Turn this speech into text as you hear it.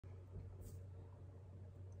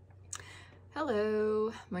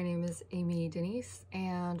Hello, my name is Denise,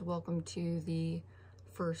 and welcome to the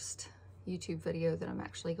first YouTube video that I'm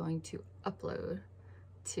actually going to upload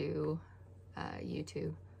to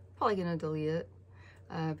YouTube. Probably gonna delete it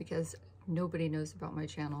because nobody knows about my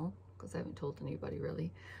channel because I haven't told anybody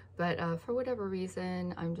really. But for whatever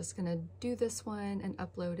reason, I'm just gonna do this one and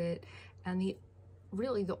upload it. And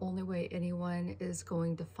really the only way anyone is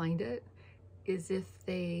going to find it is if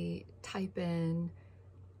they type in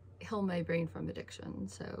 "heal my brain from addiction."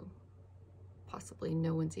 So possibly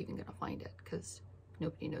no one's even gonna find it because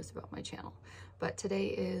nobody knows about my channel. But today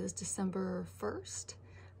is December 1st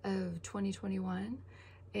of 2021,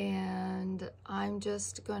 and I'm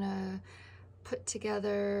just gonna put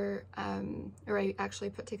together or I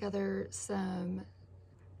actually put together some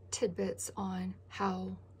tidbits on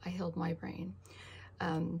how I healed my brain.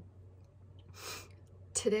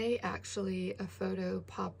 Today, actually, a photo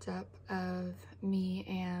popped up of me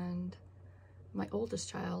and my oldest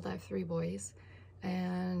child. I have 3 boys,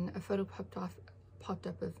 and a photo popped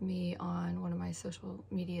up of me on one of my social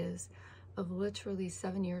medias of literally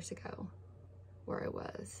 7 years ago, where I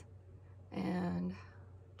was, and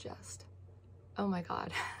just, oh my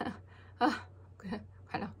God, kind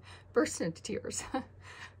of burst into tears.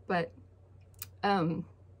 But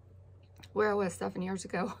where I was 7 years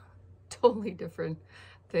ago, totally different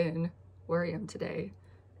than where I am today.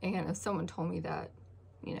 And if someone told me that,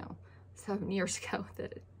 7 years ago,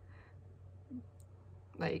 that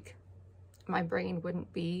like my brain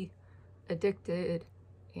wouldn't be addicted,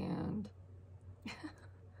 and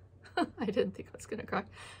I didn't think I was gonna cry,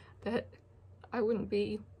 that I wouldn't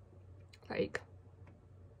be like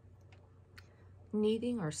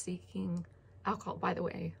needing or seeking alcohol. By the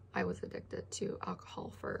way, I was addicted to alcohol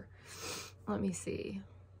for, let me see,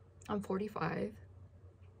 I'm 45,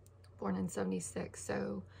 born in 76,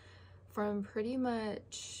 so from pretty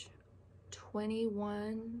much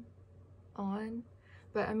 21 on.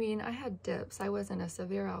 But I mean, I had dips. I wasn't a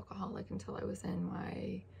severe alcoholic until I was in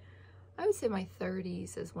my, I would say my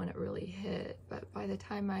 30s is when it really hit. But by the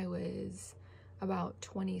time I was about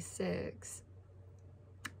 26,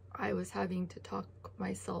 I was having to talk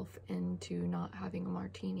myself into not having a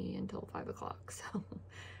martini until 5 o'clock. So,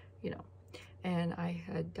 and I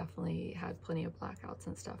had definitely had plenty of blackouts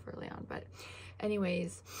and stuff early on. But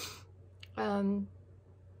anyways, let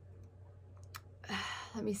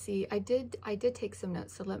me see. I did take some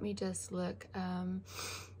notes, so let me just look. I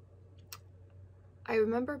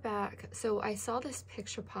remember back, so I saw this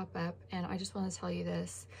picture pop up, and I just want to tell you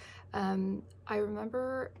this. I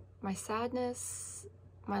remember my sadness,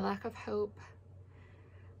 my lack of hope,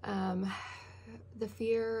 the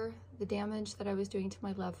fear, the damage that I was doing to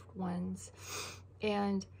my loved ones.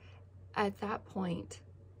 And at that point,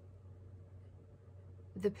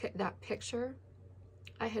 that picture,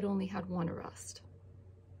 I had only had one arrest.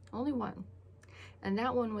 Only one. And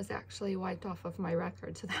that one was actually wiped off of my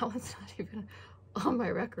record. So that one's not even on my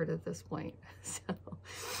record at this point. So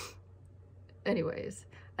anyways,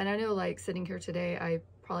 and I know, like, sitting here today, I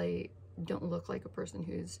probably don't look like a person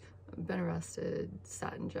who's been arrested,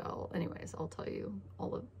 sat in jail. Anyways, I'll tell you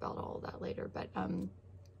all about all of that later. But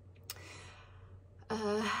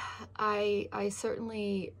I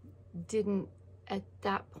certainly didn't at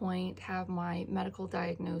that point have my medical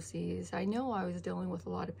diagnoses. I know I was dealing with a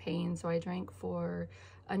lot of pain, so I drank for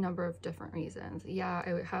a number of different reasons. Yeah,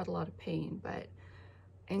 I had a lot of pain, but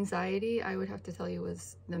anxiety, I would have to tell you,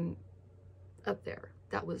 was up there.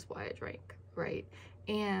 That was why I drank, right?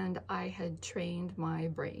 And I had trained my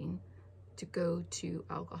brain to go to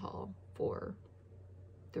alcohol for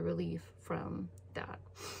the relief from that.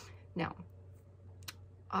 Now,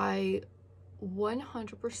 I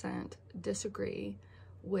 100% disagree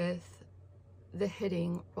with the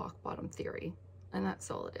hitting rock bottom theory, and that's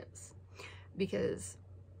all it is, because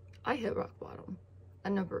I hit rock bottom a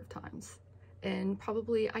number of times. And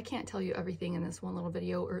probably, I can't tell you everything in this one little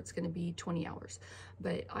video, or it's going to be 20 hours,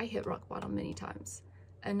 but I hit rock bottom many times,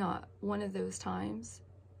 and not one of those times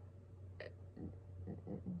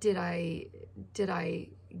did I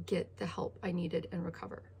get the help I needed and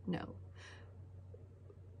recover. No.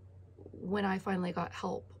 When I finally got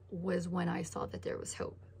help was when I saw that there was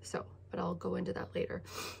hope. So, but I'll go into that later.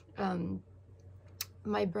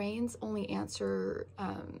 My brain's only answer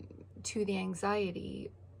to the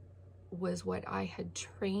anxiety was what I had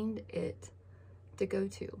trained it to go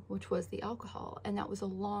to, which was the alcohol. And that was a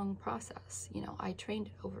long process. I trained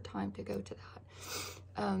it over time to go to that.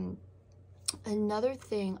 Another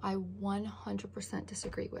thing I 100%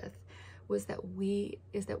 disagree with was that we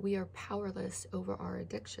are powerless over our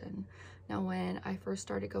addiction. Now, when I first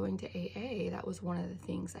started going to AA, that was one of the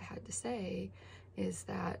things I had to say, is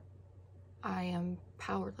that I am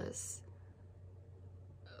powerless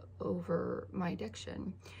over my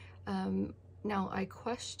addiction. Now, I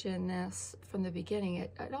question this from the beginning.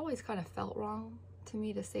 It always kind of felt wrong to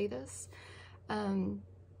me to say this.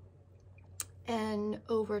 And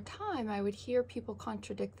over time, I would hear people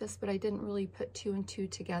contradict this, but I didn't really put two and two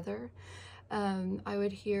together. I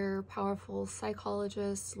would hear powerful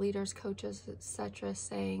psychologists, leaders, coaches, etc.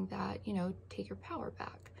 saying that, you know, take your power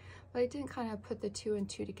back. But I didn't kind of put the two and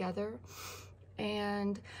two together.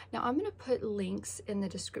 And now I'm going to put links in the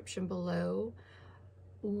description below.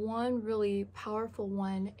 One really powerful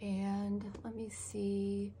one, and let me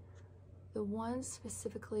see, the one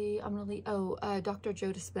specifically I'm going to leave, Dr.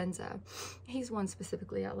 Joe Dispenza. He's one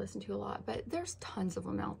specifically I listen to a lot, but there's tons of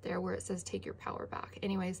them out there where it says take your power back.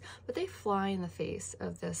 Anyways, but they fly in the face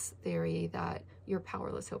of this theory that you're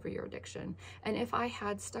powerless over your addiction. And if I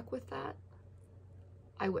had stuck with that,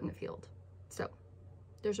 I wouldn't have healed. So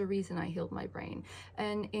there's a reason I healed my brain.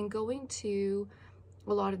 And in going to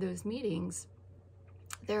a lot of those meetings,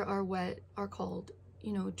 there are what are called,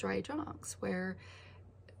 you know, dry drunks, where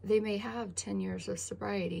they may have 10 years of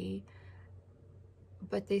sobriety,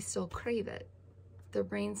 but they still crave it. Their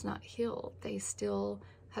brain's not healed. They still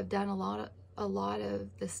have done a lot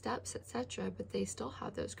of the steps, etc., but they still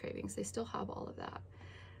have those cravings. They still have all of that.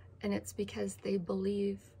 And it's because they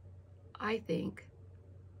believe, I think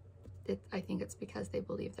it's because they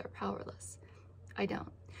believe they're powerless. I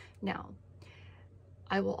don't. Now,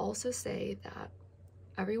 I will also say that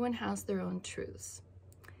everyone has their own truths.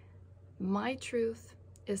 My truth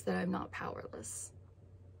is that I'm not powerless.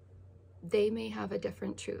 They may have a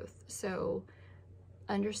different truth. So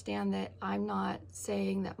understand that I'm not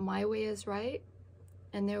saying that my way is right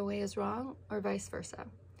and their way is wrong, or vice versa.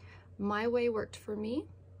 My way worked for me.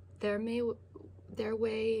 Their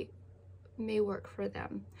way may work for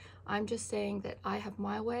them. I'm just saying that I have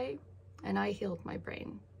my way and I healed my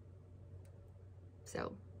brain.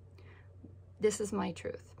 So this is my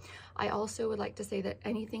truth. I also would like to say that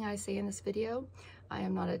anything I say in this video, I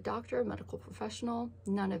am not a doctor, a medical professional,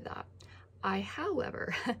 none of that. I,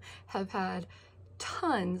 however, have had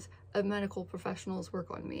tons of medical professionals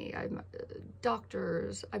work on me. I'm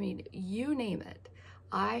doctors, I mean, you name it.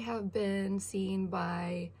 I have been seen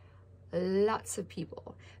by lots of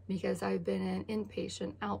people because I've been in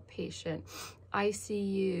inpatient, outpatient,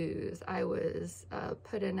 ICUs. I was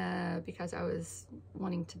put in because I was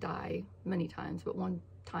wanting to die many times, but one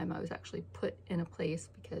time I was actually put in a place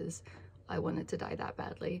because I wanted to die that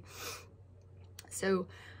badly. So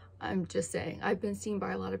I'm just saying, I've been seen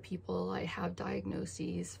by a lot of people. I have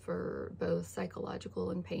diagnoses for both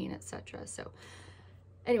psychological and pain, etc. So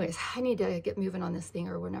anyways, I need to get moving on this thing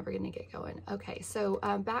or we're never going to get going. Okay, so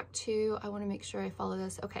back to, I want to make sure I follow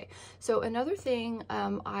this. Okay, so another thing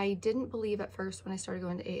I didn't believe at first when I started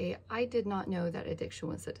going to AA, I did not know that addiction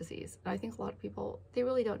was a disease. And I think a lot of people, they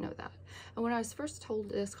really don't know that. And when I was first told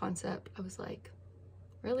this concept, I was like,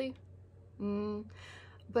 really?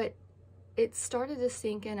 But it started to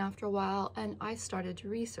sink in after a while, and I started to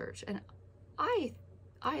research. And I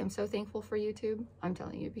am so thankful for YouTube, I'm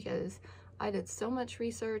telling you, because I did so much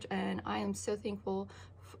research, and I am so thankful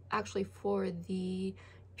actually for the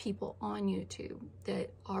people on YouTube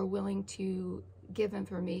that are willing to give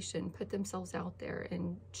information, put themselves out there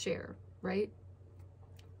and share, right?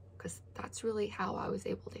 Because that's really how I was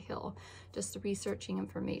able to heal, just researching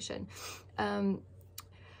information.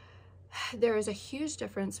 There is a huge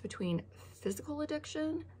difference between physical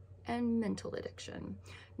addiction and mental addiction.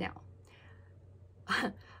 Now,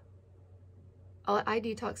 I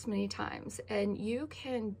detoxed many times, and you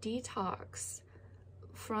can detox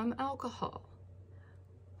from alcohol,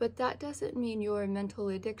 but that doesn't mean your mental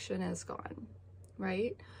addiction is gone,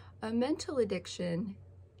 right? A mental addiction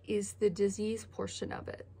is the disease portion of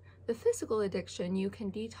it. The physical addiction you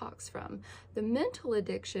can detox from. The mental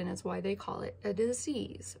addiction is why they call it a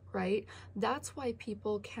disease, right? That's why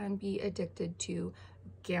people can be addicted to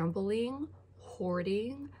gambling,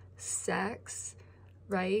 hoarding, sex,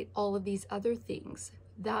 right? All of these other things.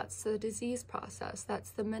 That's the disease process.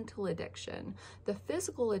 That's the mental addiction. The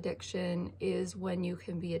physical addiction is when you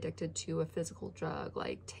can be addicted to a physical drug,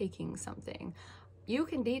 like taking something. You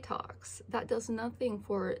can detox. That does nothing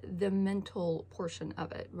for the mental portion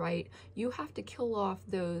of it, right? You have to kill off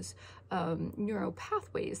those neural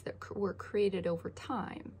pathways that were created over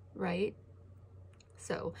time, right?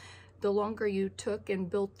 So the longer you took and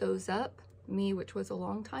built those up, me, which was a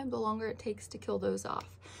long time, the longer it takes to kill those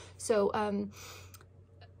off. So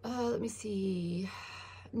let me see.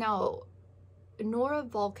 Now, Nora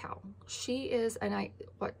Volkow, she is, and I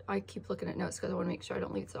keep looking at notes because I want to make sure I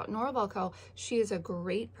don't leave this out. Nora Volkow, she is a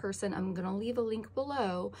great person. I'm going to leave a link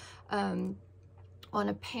below on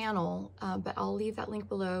a panel, but I'll leave that link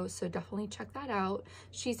below, so definitely check that out.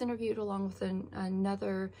 She's interviewed along with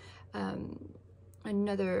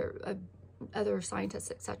other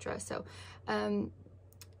scientists, etc. So,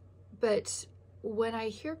 but when I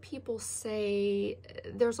hear people say,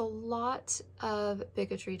 there's a lot of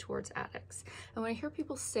bigotry towards addicts, and when I hear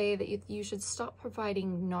people say that you should stop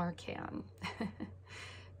providing Narcan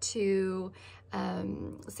to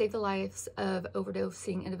save the lives of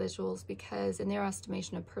overdosing individuals because in their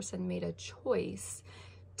estimation a person made a choice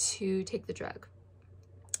to take the drug,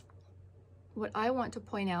 what I want to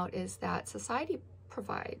point out is that society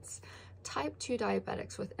provides type 2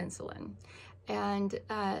 diabetics with insulin, and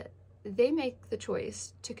they make the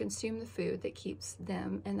choice to consume the food that keeps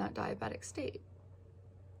them in that diabetic state,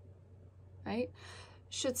 right?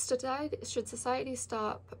 Should society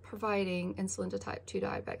stop providing insulin to type 2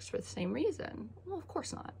 diabetics for the same reason? Well, of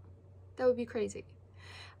course not. That would be crazy.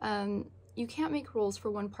 You can't make rules for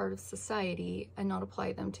one part of society and not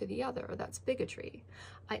apply them to the other. That's bigotry.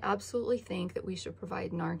 I absolutely think that we should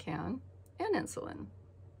provide Narcan and insulin.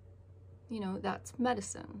 You know, that's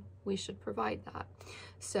medicine. We should provide that.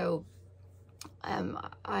 So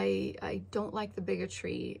I don't like the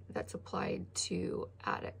bigotry that's applied to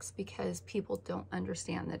addicts because people don't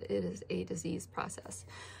understand that it is a disease process.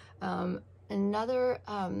 Another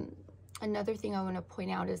thing I want to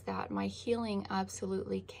point out is that my healing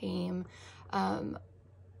absolutely came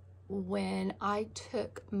when I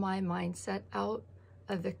took my mindset out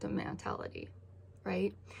of victim mentality,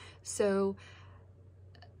 right? So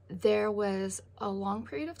there was a long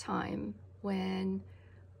period of time when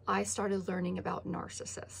I started learning about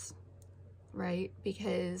narcissists, right?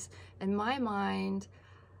 Because in my mind,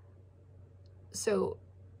 so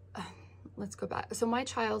let's go back. So my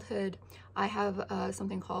childhood, I have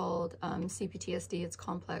something called CPTSD. It's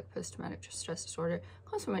complex post-traumatic stress disorder. It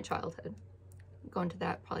comes from my childhood. I'll go into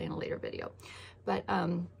that probably in a later video. But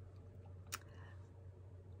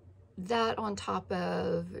that on top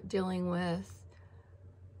of dealing with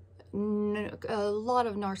a lot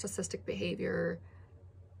of narcissistic behavior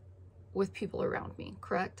with people around me,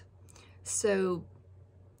 correct? So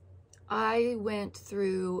I went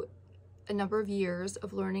through a number of years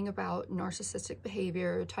of learning about narcissistic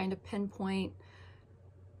behavior, trying to pinpoint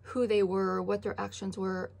who they were, what their actions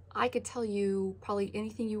were. I could tell you probably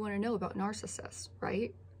anything you want to know about narcissists,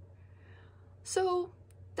 right? So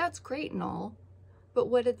that's great and all, but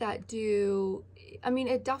what did that do? I mean,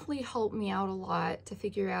 it definitely helped me out a lot to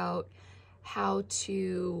figure out how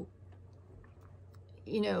to,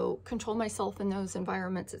 you know, control myself in those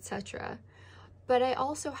environments, etc. But I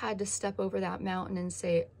also had to step over that mountain and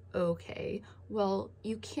say, okay, well,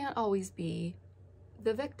 you can't always be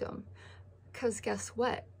the victim, because guess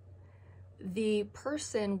what? The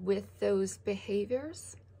person with those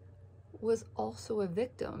behaviors was also a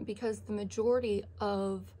victim, because the majority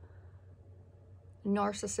of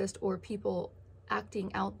narcissists or people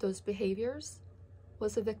acting out those behaviors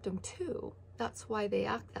was a victim too. That's why they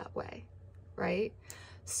act that way, right?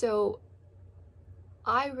 So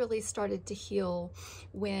I really started to heal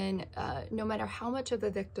when no matter how much of a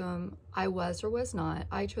victim I was or was not,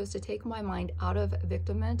 I chose to take my mind out of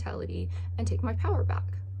victim mentality and take my power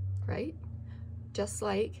back, right? Just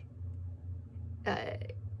like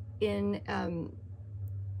in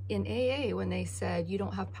AA, when they said you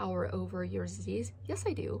don't have power over your disease. Yes,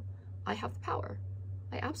 I do. I have the power.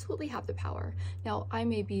 I absolutely have the power. Now, I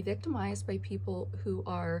may be victimized by people who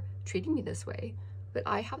are treating me this way, but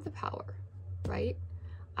I have the power, right?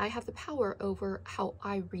 I have the power over how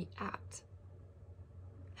I react,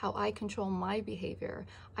 how I control my behavior.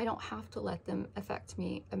 I don't have to let them affect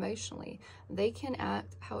me emotionally. They can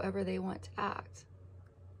act however they want to act,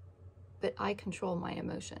 but I control my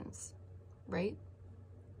emotions, right?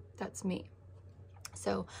 That's me.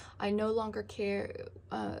 So I no longer cared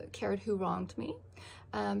who wronged me,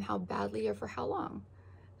 how badly or for how long.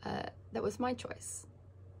 That was my choice,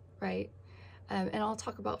 right? And I'll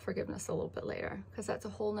talk about forgiveness a little bit later, because that's a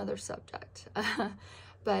whole nother subject.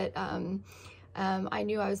 But I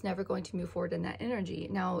knew I was never going to move forward in that energy.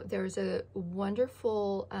 Now, there's a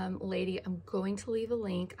wonderful lady, I'm going to leave a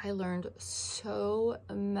link. I learned so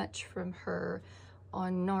much from her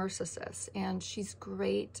on narcissists, and she's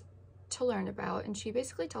great to learn about. And she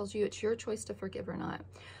basically tells you it's your choice to forgive or not.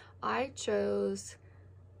 I chose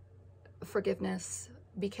forgiveness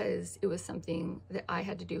because it was something that I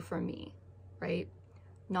had to do for me, right?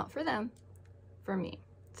 Not for them, for me.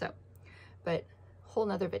 So, but whole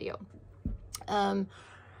nother video.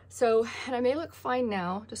 So, and I may look fine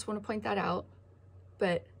now, just want to point that out,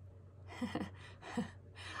 but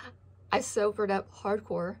I sobered up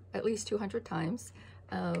hardcore at least 200 times.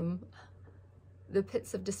 The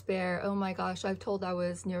pits of despair, oh my gosh, I've told I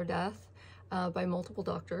was near death by multiple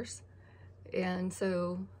doctors. And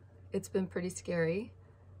so it's been pretty scary.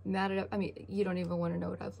 Matted up, I mean, you don't even want to know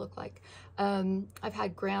what I've looked like. I've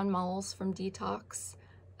had grand mals from detox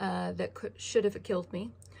that should have killed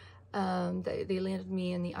me. They landed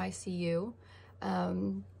me in the ICU.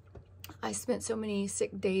 I spent so many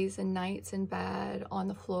sick days and nights in bed, on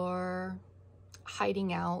the floor,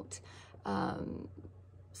 hiding out,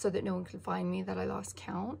 so that no one could find me, that I lost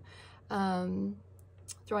count.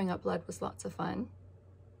 Throwing up blood was lots of fun.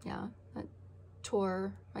 Yeah, that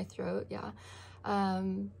tore my throat, yeah.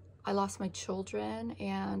 I lost my children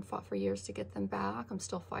and fought for years to get them back. I'm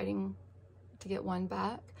still fighting to get one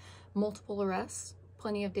back. Multiple arrests,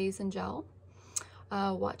 plenty of days in jail.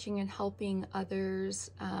 Watching and helping others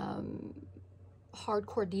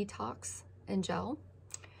hardcore detox in jail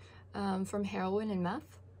from heroin and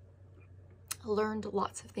meth. Learned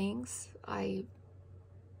lots of things I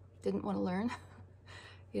didn't want to learn,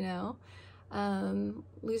 you know.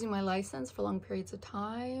 Losing my license for long periods of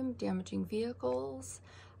time, damaging vehicles,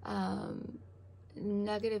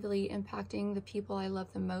 negatively impacting the people I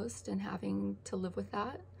love the most and having to live with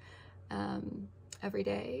that every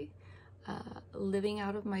day. Living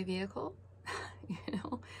out of my vehicle, you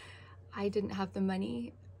know. I didn't have the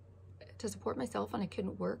money to support myself and I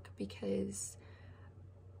couldn't work because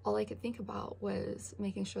all I could think about was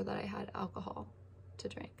making sure that I had alcohol to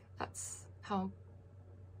drink. That's how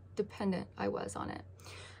dependent I was on it.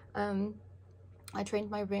 I trained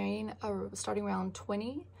my brain starting around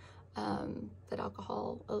 20 that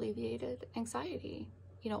alcohol alleviated anxiety.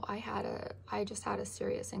 You know, I just had a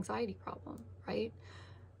serious anxiety problem, right?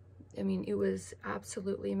 I mean, it was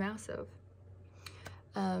absolutely massive.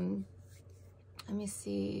 Let me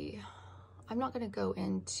see. I'm not going to go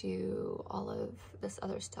into all of this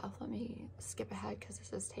other stuff. Let me skip ahead because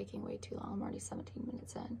this is taking way too long. I'm already 17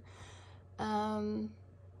 minutes in.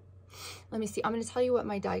 Let me see. I'm going to tell you what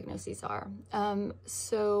my diagnoses are.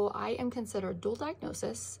 So I am considered dual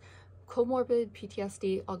diagnosis, comorbid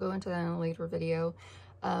PTSD. I'll go into that in a later video.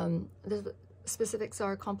 The specifics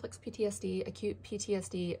are complex PTSD, acute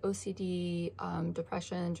PTSD, OCD,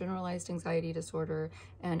 depression, generalized anxiety disorder,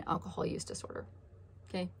 and alcohol use disorder.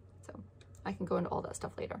 Okay, so I can go into all that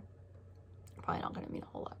stuff later. Probably not going to mean a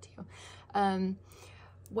whole lot to you.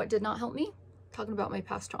 What did not help me? Talking about my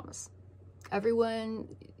past traumas. Everyone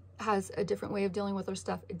has a different way of dealing with their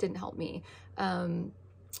stuff. It didn't help me.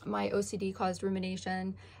 My OCD caused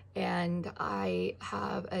rumination, and I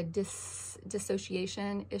have a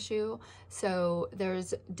dissociation issue. So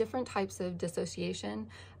there's different types of dissociation,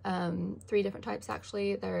 3 different types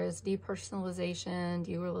actually. There's depersonalization,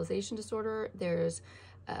 derealization disorder, there's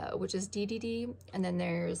which is DDD, and then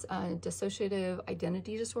there's dissociative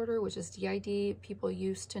identity disorder, which is DID. People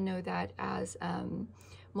used to know that as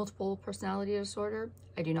multiple personality disorder.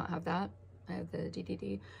 I do not have that. I have the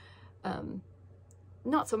DDD.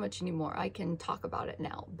 Not so much anymore. I can talk about it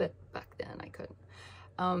now, but back then I couldn't.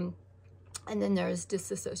 And then there's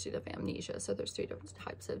dissociative amnesia. So there's 3 different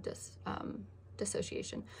types of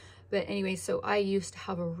dissociation. But anyway, so I used to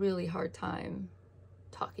have a really hard time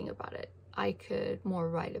talking about it. I could more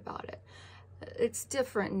write about it. It's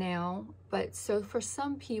different now, but so for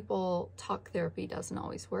some people, talk therapy doesn't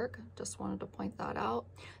always work. Just wanted to point that out.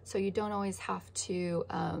 So you don't always have to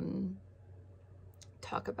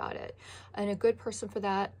talk about it. And a good person for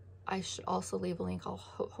that, I should also leave a link. I'll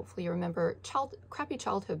hopefully you remember Crappy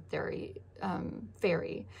Childhood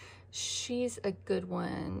Fairy. She's a good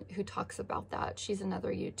one who talks about that. She's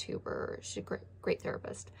another YouTuber. She's a great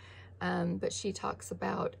therapist. But she talks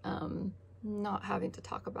about not having to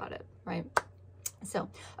talk about it, right? So,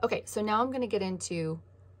 okay, so now I'm going to get into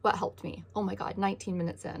what helped me. Oh my God, 19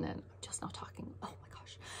 minutes in and I'm just not talking. Oh my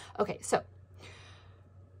gosh. Okay, so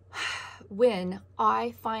when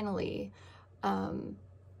I finally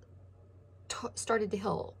started to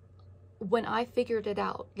heal, when I figured it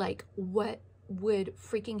out, like what would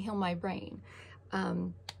freaking heal my brain,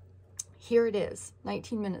 here it is,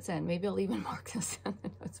 19 minutes in. Maybe I'll even mark this in the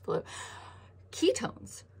notes below.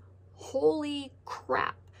 Ketones. Holy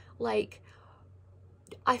crap. Like,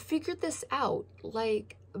 I figured this out,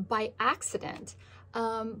 like, by accident,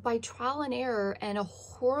 by trial and error and a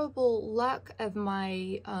horrible luck of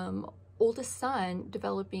my oldest son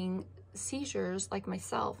developing seizures like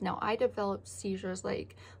myself. Now, I developed seizures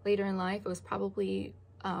like later in life. It was probably,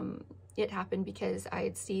 it happened because I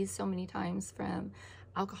had seized so many times from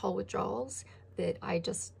alcohol withdrawals that I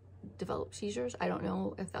just develop seizures. I don't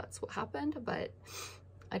know if that's what happened, but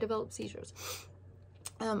I developed seizures.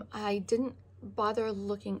 I didn't bother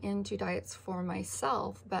looking into diets for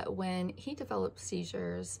myself, but when he developed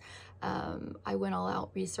seizures, I went all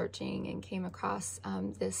out researching and came across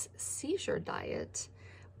this seizure diet,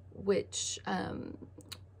 which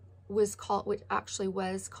actually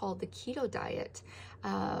was called the keto diet,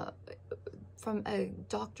 from a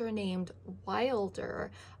doctor named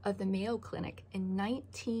Wilder of the Mayo Clinic in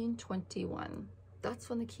 1921. That's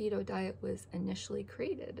when the keto diet was initially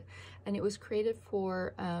created. And it was created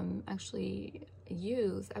for actually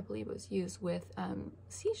youth, I believe it was used with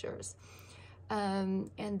seizures.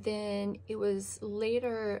 And then it was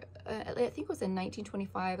later, I think it was in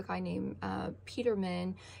 1925, a guy named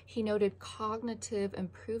Peterman, he noted cognitive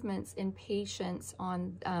improvements in patients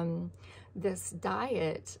on this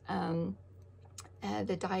diet.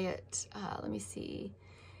 The diet, let me see.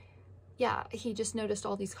 Yeah, he just noticed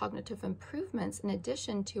all these cognitive improvements in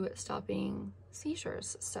addition to it stopping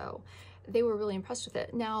seizures. So they were really impressed with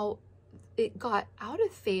it. Now, it got out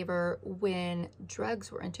of favor when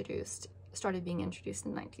drugs were started being introduced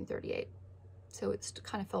in 1938. So it's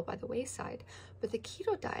kind of fell by the wayside. But the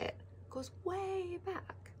keto diet goes way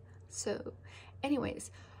back. So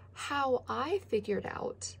anyways, how I figured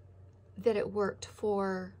out that it worked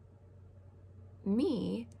for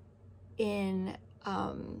me in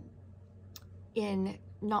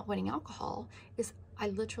not wanting alcohol is I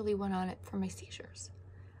literally went on it for my seizures.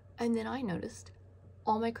 And then I noticed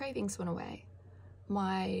all my cravings went away.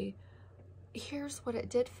 Here's what it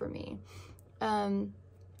did for me.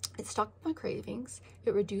 It stopped my cravings.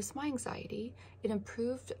 It reduced my anxiety. It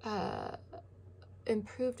improved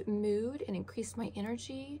mood and increased my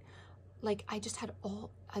energy. Like I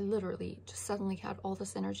literally just suddenly had all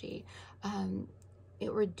this energy.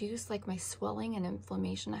 It reduced like my swelling and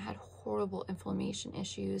inflammation. I had horrible inflammation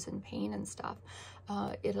issues and pain and stuff.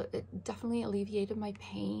 It definitely alleviated my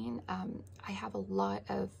pain. I have a lot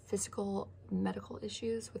of physical medical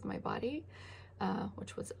issues with my body,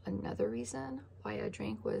 which was another reason why I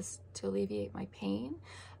drank, was to alleviate my pain.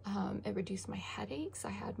 It reduced my headaches. I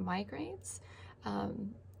had migraines.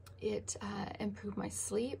 It improved my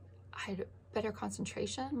sleep. I had better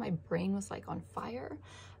concentration. My brain was like on fire.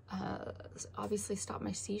 Obviously stopped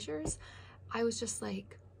my seizures. I was just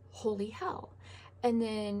like, holy hell. And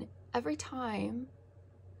then every time,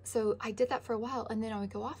 so I did that for a while, and then I would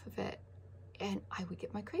go off of it and I would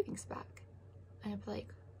get my cravings back. And I'd be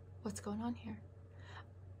like, what's going on here?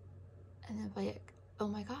 And then I'd be like, oh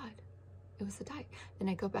my God, it was the diet. Then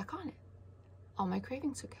I'd go back on it. All my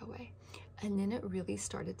cravings would go away. And then it really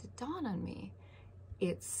started to dawn on me.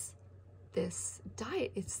 It's this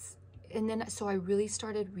diet. And then, so I really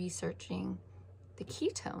started researching the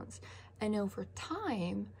ketones. And over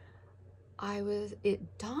time,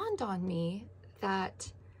 it dawned on me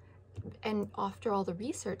that, and after all the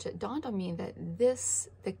research, it dawned on me that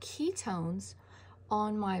the ketones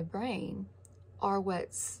on my brain are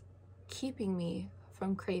what's keeping me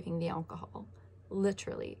from craving the alcohol.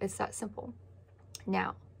 Literally, it's that simple.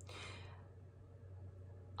 Now,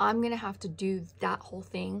 I'm gonna have to do that whole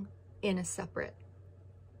thing in a separate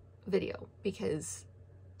video, because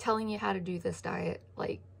telling you how to do this diet,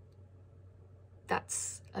 like,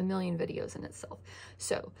 that's a million videos in itself.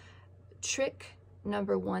 So trick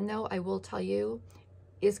number one, though, I will tell you,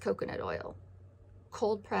 is coconut oil,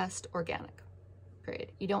 cold pressed, organic,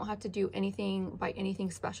 period. You don't have to do anything, buy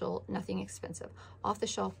anything special, nothing expensive, off the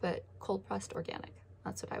shelf, but cold pressed, organic.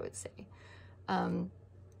 That's what I would say.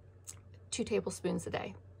 2 tablespoons a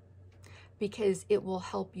day, because it will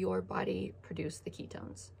help your body produce the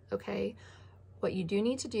ketones. Okay, what you do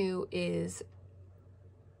need to do is,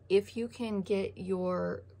 if you can get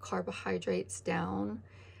your carbohydrates down,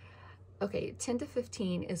 okay, 10 to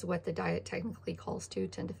 15 is what the diet technically calls to,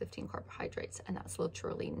 10 to 15 carbohydrates, and that's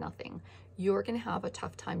literally nothing. You're gonna have a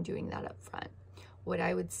tough time doing that up front. What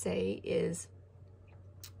I would say is,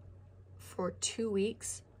 for 2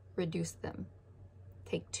 weeks, reduce them.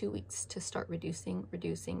 Take 2 weeks to start reducing,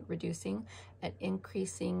 and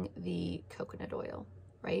increasing the coconut oil,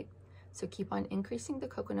 right? So keep on increasing the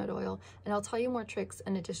coconut oil, and I'll tell you more tricks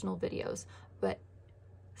and additional videos, but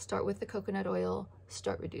start with the coconut oil,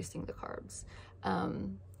 start reducing the carbs.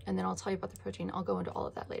 And then I'll tell you about the protein. I'll go into all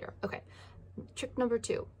of that later. Okay, trick number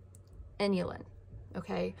 2, INULIN,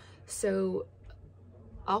 okay? So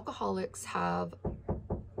alcoholics have,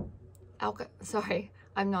 sorry,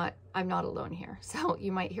 I'm not alone here, so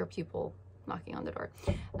you might hear people knocking on the door.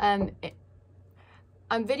 I'm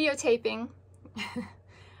videotaping.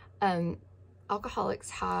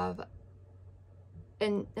 Alcoholics have,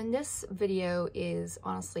 and this video is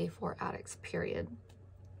honestly for addicts, period.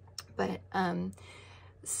 But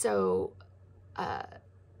so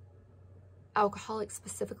alcoholics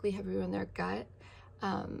specifically have ruined their gut.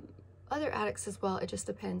 Other addicts as well. It just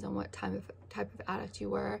depends on what type of addict you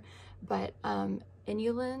were. But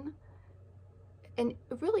INULIN, and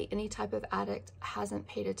really any type of addict, hasn't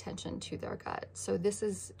paid attention to their gut. So this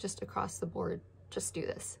is just across the board. Just do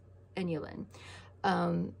this. INULIN.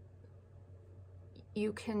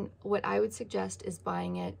 You can, what I would suggest is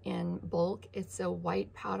buying it in bulk. It's a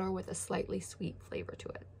white powder with a slightly sweet flavor to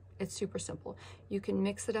it. It's super simple. You can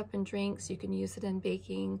mix it up in drinks. You can use it in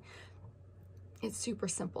baking. It's super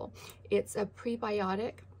simple. It's a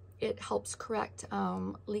prebiotic. It helps correct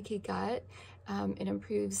leaky gut. It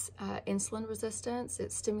improves insulin resistance.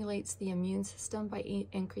 It stimulates the immune system by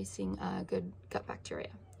increasing good gut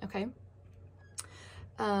bacteria, okay?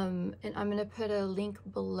 And I'm gonna put a link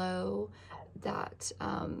below that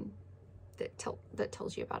that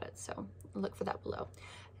tells you about it, so look for that below.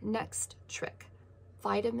 Next trick,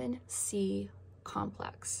 vitamin C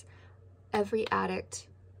complex. Every addict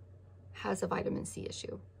has a vitamin C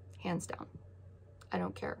issue, hands down. I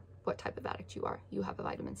don't care what type of addict you are, you have a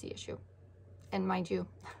vitamin C issue. And mind you,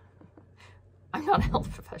 I'm not a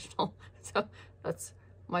health professional, so that's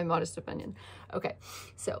my modest opinion. Okay,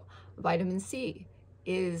 so vitamin C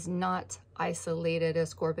is not isolated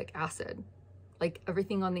ascorbic acid, like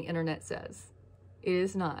everything on the internet says. It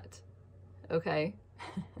is not, okay?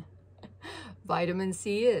 Vitamin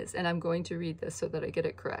C is, and I'm going to read this so that I get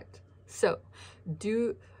it correct. So,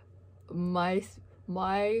 my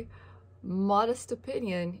modest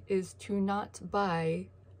opinion is to not buy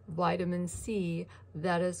vitamin C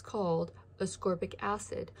that is called ascorbic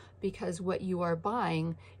acid, because what you are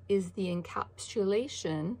buying is the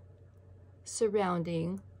encapsulation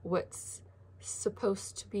surrounding what's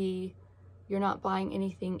supposed to be. You're not buying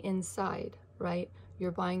anything inside, right?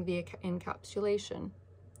 You're buying the encapsulation.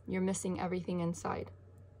 You're missing everything inside.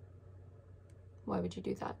 Why would you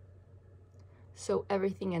do that? So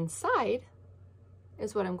everything inside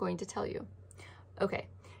is what I'm going to tell you. Okay,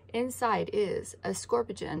 inside is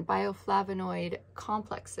ascorbigen bioflavonoid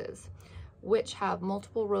complexes, which have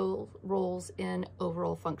multiple roles in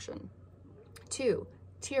overall function. 2,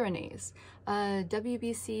 tyrosine,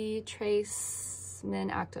 WBC, trace, min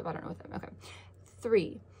active, I don't know what that, okay.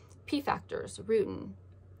 3, P factors, rutin,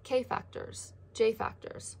 K factors, J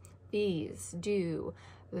factors. These do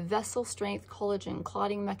vessel strength, collagen,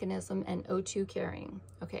 clotting mechanism, and O2 carrying.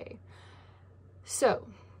 Okay, so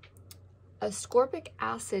ascorbic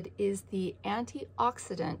acid is the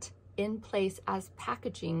antioxidant in place as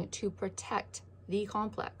packaging to protect the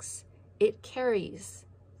complex. It carries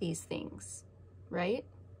these things, right?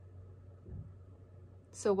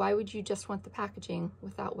 So why would you just want the packaging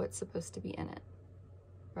without what's supposed to be in it,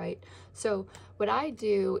 right? So what I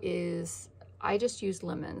do is I just use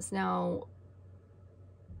lemons. Now,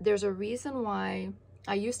 there's a reason why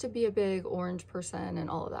I used to be a big orange person and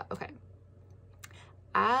all of that. Okay.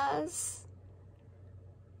 As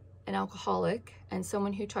an alcoholic and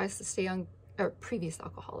someone who tries to stay on, or previous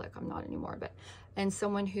alcoholic, I'm not anymore, but, and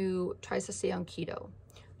someone who tries to stay on keto.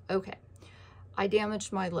 Okay. I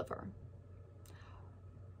damaged my liver.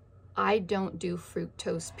 I don't do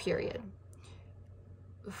fructose, period.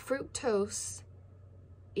 Fructose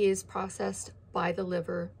is processed by the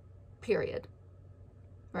liver, period.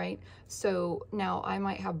 Right? So now I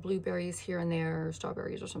might have blueberries here and there, or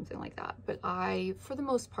strawberries or something like that, but I, for the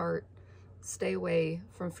most part, stay away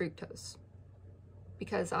from fructose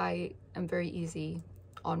because I am very easy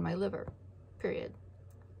on my liver, period.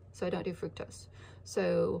 So I don't do fructose.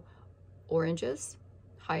 So oranges,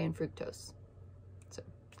 high in fructose. So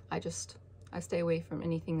I stay away from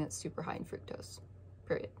anything that's super high in fructose,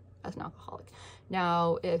 period, as an alcoholic.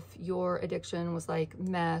 Now, if your addiction was like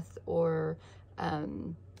meth or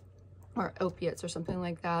opiates or something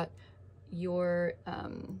like that, you're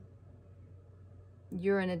in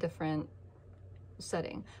a different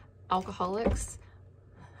setting. Alcoholics,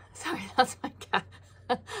 sorry, that's my cat.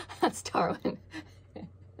 That's Darwin.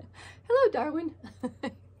 Hello, Darwin.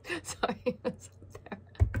 Sorry, that's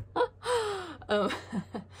there.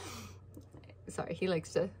 Sorry, he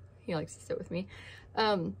likes to sit with me.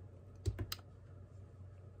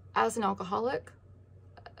 As an alcoholic,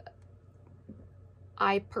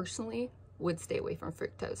 I personally would stay away from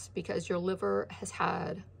fructose because your liver has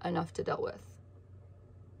had enough to deal with.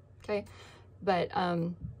 Okay, but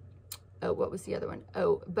oh, what was the other one?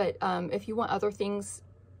 Oh, but if you want other things,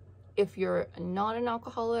 if you're not an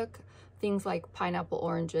alcoholic, things like pineapple,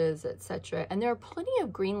 oranges, etc. And there are plenty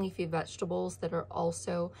of green leafy vegetables that are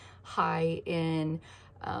also high in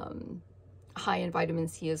high in vitamin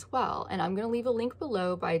C as well. And I'm going to leave a link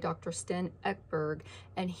below by Dr. Sten Ekberg,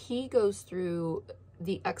 and he goes through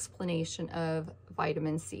the explanation of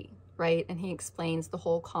vitamin C, right? And he explains the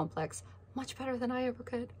whole complex much better than I ever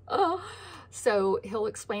could. Oh, so he'll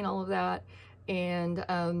explain all of that. And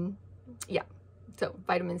yeah, so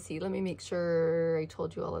vitamin C, let me make sure I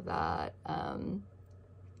told you all of that.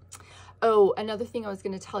 Oh, another thing I was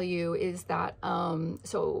going to tell you is that,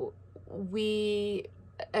 so we,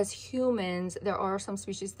 as humans, there are some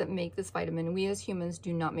species that make this vitamin. We as humans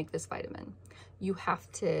do not make this vitamin. You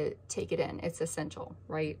have to take it in. It's essential,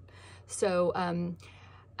 right? So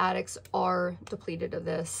addicts are depleted of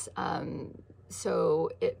this. So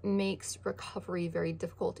it makes recovery very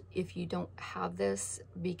difficult if you don't have this,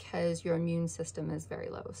 because your immune system is very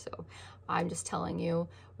low. So I'm just telling you,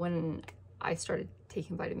 when I started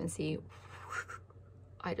taking vitamin C,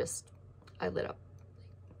 I lit up.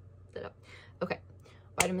 Okay,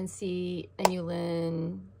 vitamin C,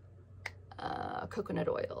 INULIN, coconut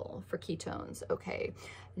oil for ketones. Okay,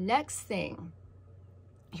 next thing,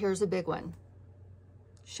 here's a big one.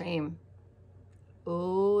 Shame.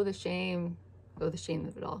 Oh, the shame. Oh, the shame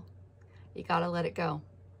of it all. You gotta let it go.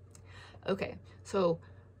 Okay, so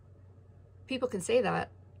people can say that,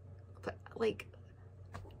 but like,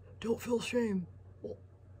 don't feel shame. Well,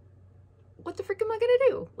 what the frick am I gonna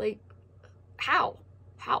do? Like, how?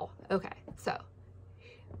 Okay, so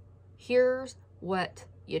here's what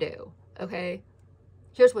you do, okay?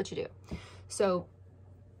 Here's what you do. So,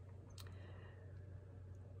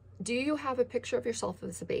 do you have a picture of yourself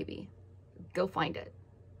as a baby? Go find it.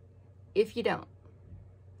 If you don't,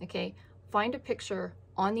 okay, find a picture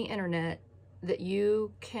on the internet that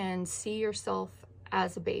you can see yourself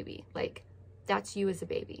as a baby. Like, that's you as a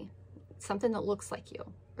baby. Something that looks like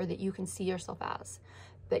you, or that you can see yourself as.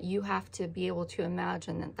 But you have to be able to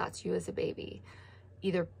imagine that that's you as a baby.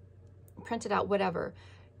 Either print it out, whatever.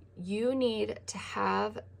 You need to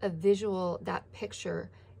have a visual, that picture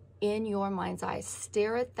in your mind's eye.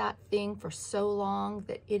 Stare at that thing for so long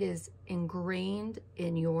that it is ingrained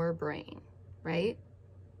in your brain, right?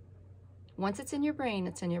 Once it's in your brain,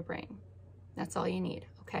 it's in your brain. That's all you need,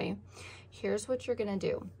 okay? Here's what you're gonna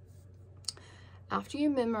do. After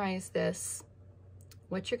you memorize this,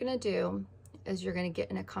 what you're gonna do is you're gonna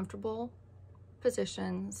get in a comfortable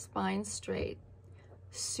position, spine straight,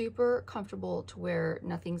 super comfortable to where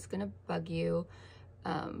nothing's gonna bug you,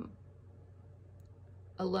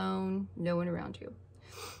 alone, no one around you.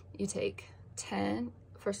 You take 10,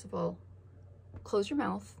 first of all, close your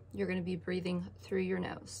mouth. You're gonna be breathing through your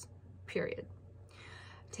nose, period.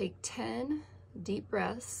 Take 10 deep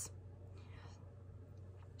breaths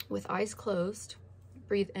with eyes closed.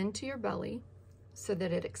 Breathe into your belly so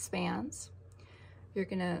that it expands. You're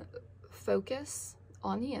gonna focus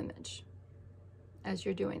on the image as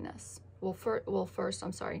you're doing this. Well, first,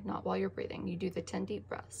 I'm sorry, not while you're breathing. You do the 10 deep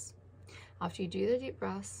breaths. After you do the deep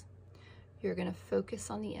breaths, you're gonna focus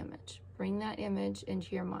on the image. Bring that image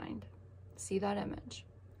into your mind. See that image,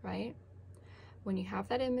 right? When you have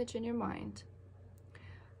that image in your mind,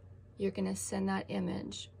 you're gonna send that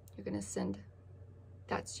image. You're gonna send,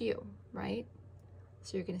 that's you, right?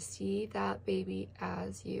 So you're gonna see that baby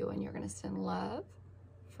as you, and you're gonna send love,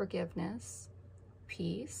 forgiveness,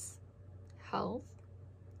 peace, health,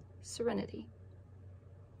 serenity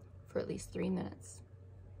for at least 3 minutes.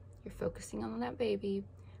 You're focusing on that baby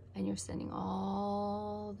and you're sending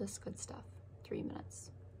all this good stuff. 3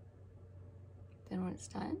 minutes. Then when it's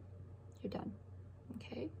done, you're done,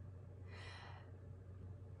 okay?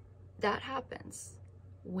 That happens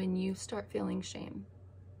when you start feeling shame,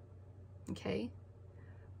 okay?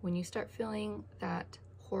 When you start feeling that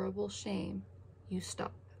horrible shame, you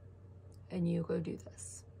stop and you go do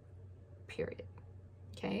this, period,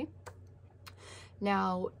 okay?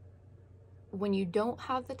 Now, when you don't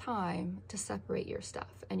have the time to separate your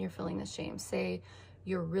stuff and you're feeling the shame, say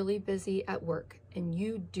you're really busy at work and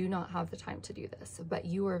you do not have the time to do this, but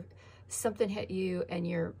something hit you and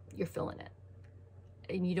you're feeling it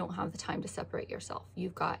and you don't have the time to separate yourself.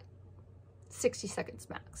 You've got 60 seconds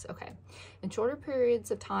max, okay? In shorter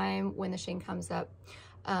periods of time when the shame comes up,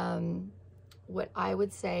 what I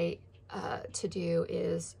would say to do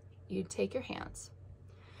is you take your hands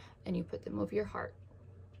and you put them over your heart.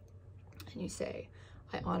 And you say,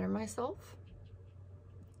 I honor myself,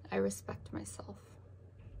 I respect myself,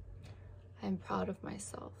 I am proud of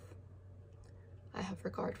myself, I have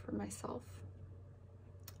regard for myself,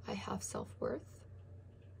 I have self-worth,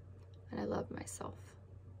 and I love myself.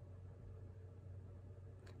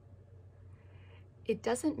 It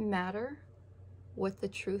doesn't matter what the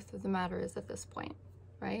truth of the matter is at this point,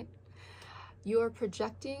 right? You are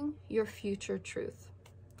projecting your future truth.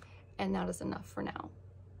 And that is enough for now,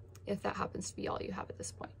 if that happens to be all you have at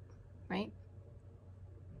this point, right?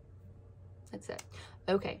 That's it.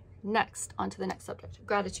 Okay, next, on to the next subject,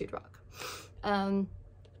 gratitude rock. And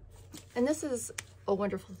this is a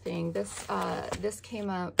wonderful thing. This came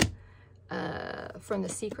up from The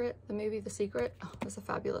Secret, the movie The Secret. Oh, that's a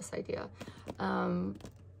fabulous idea.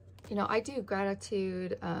 You know, I do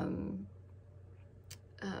gratitude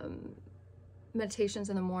meditations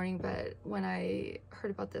in the morning, but when I heard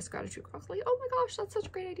about this gratitude rock, I was like, oh my gosh, that's such a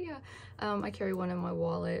great idea. I carry one in my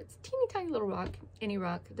wallet. It's a teeny tiny little rock, any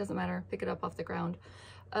rock, it doesn't matter, pick it up off the ground.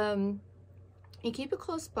 You keep it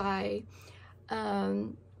close by,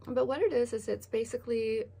 but what it is it's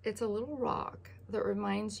basically, it's a little rock that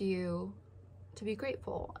reminds you to be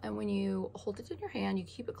grateful. And when you hold it in your hand, you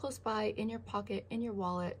keep it close by, in your pocket, in your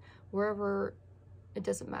wallet, wherever, it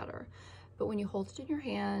doesn't matter. But when you hold it in your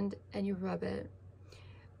hand and you rub it,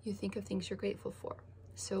 you think of things you're grateful for.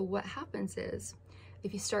 So what happens is,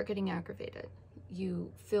 if you start getting aggravated,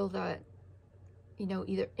 you feel that, you know,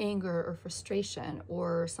 either anger or frustration,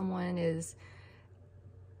 or someone is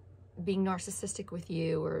being narcissistic with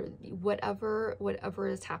you, or whatever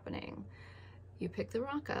is happening, you pick the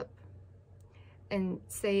rock up and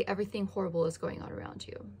say everything horrible is going on around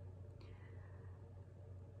you.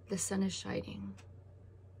 The sun is shining.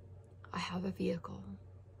 I have a vehicle.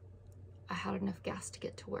 I had enough gas to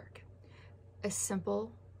get to work. As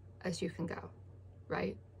simple as you can go,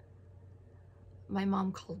 right? My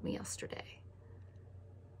mom called me yesterday.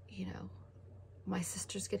 You know, my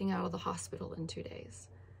sister's getting out of the hospital in 2 days.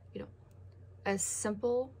 You know, as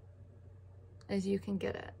simple as you can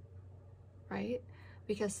get it, right?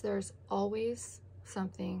 Because there's always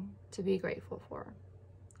something to be grateful for,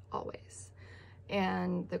 always.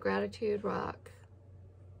 And the gratitude rock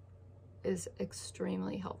is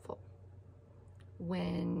extremely helpful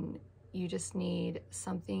when you just need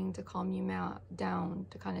something to calm you down,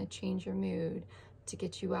 to kind of change your mood, to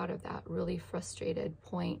get you out of that really frustrated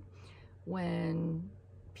point when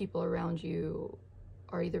people around you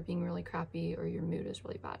are either being really crappy or your mood is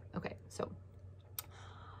really bad. Okay, so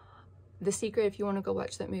The Secret, if you want to go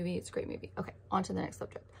watch that movie, it's a great movie. Okay, on to the next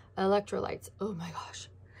subject. Electrolytes. Oh my gosh.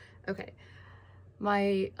 Okay,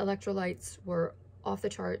 my electrolytes were off the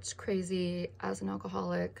charts, crazy. As an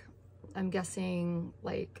alcoholic, I'm guessing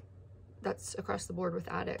like that's across the board with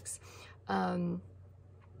addicts. When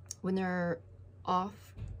they're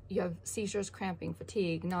off, you have seizures, cramping,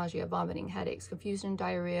 fatigue, nausea, vomiting, headaches, confusion,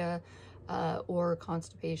 diarrhea, or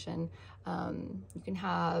constipation. You can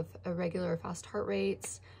have irregular fast heart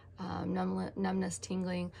rates, numbness,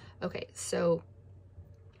 tingling. Okay, so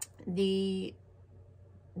the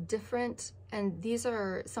different, and these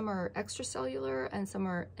are, some are extracellular and some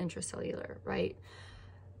are intracellular, right?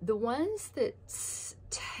 The ones that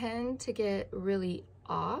tend to get really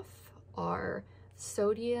off are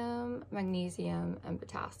sodium, magnesium, and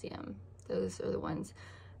potassium. Those are the ones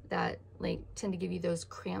that like tend to give you those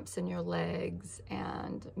cramps in your legs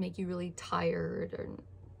and make you really tired,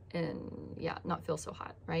 and yeah, not feel so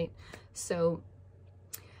hot, right? So,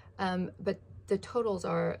 but the totals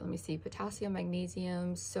are, let me see, potassium,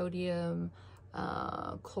 magnesium, sodium,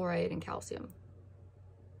 chloride, and calcium.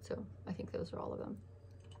 So I think those are all of them.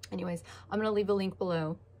 Anyways, I'm gonna leave a link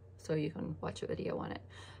below so you can watch a video on it.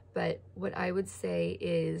 But what I would say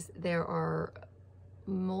is there are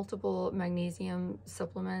multiple magnesium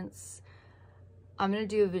supplements. I'm gonna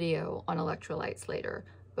do a video on electrolytes later,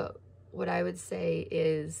 but what I would say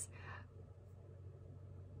is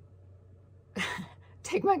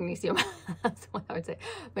take magnesium. That's what I would say.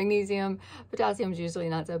 Magnesium, potassium is usually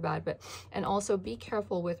not so bad, but, and also be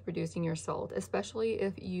careful with reducing your salt, especially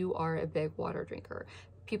if you are a big water drinker.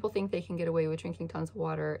 People think they can get away with drinking tons of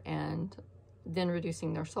water and then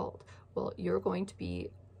reducing their salt. Well, you're going to be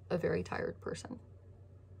a very tired person.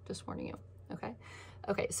 Just warning you, okay?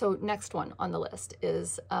 Okay, so next one on the list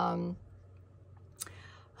is,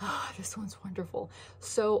 this one's wonderful.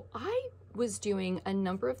 So I was doing a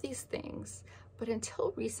number of these things, but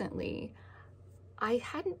until recently, I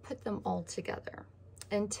hadn't put them all together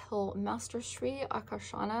until Master Sri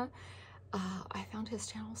Akarshana, I found his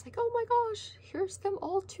channel. I was like, oh my gosh, here's them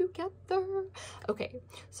all together. Okay,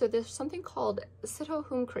 so there's something called Siddha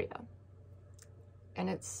Hum Kriya. And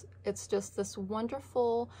it's just this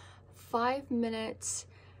wonderful 5-minute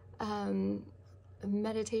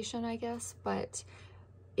meditation, I guess, but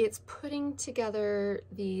it's putting together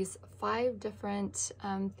these 5 different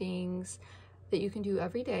things that you can do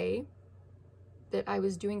every day that I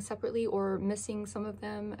was doing separately or missing some of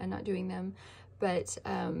them and not doing them, but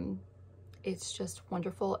it's just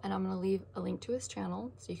wonderful. And I'm going to leave a link to his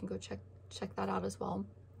channel so you can go check that out as well.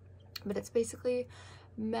 But it's basically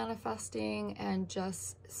manifesting and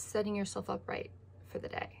just setting yourself up right for the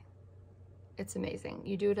day. It's amazing.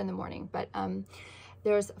 You do it in the morning, but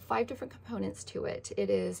there's 5 different components to it. It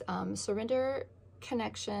is surrender,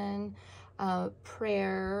 connection,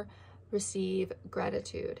 prayer, receive,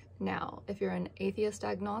 gratitude. Now, if you're an atheist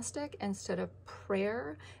agnostic, instead of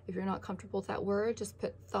prayer, if you're not comfortable with that word, just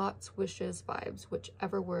put thoughts, wishes, vibes,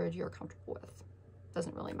 whichever word you're comfortable with.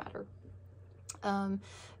 Doesn't really matter.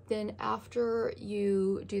 Then after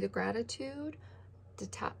you do the gratitude,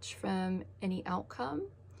 detach from any outcome,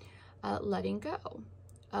 letting go.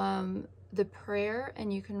 The prayer,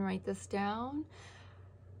 and you can write this down,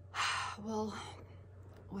 well,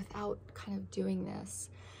 without kind of doing this.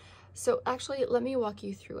 So actually, let me walk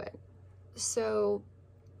you through it. So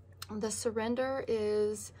the surrender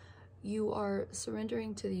is, you are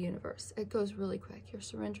surrendering to the universe. It goes really quick. You're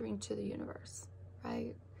surrendering to the universe,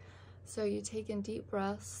 right? So you take in deep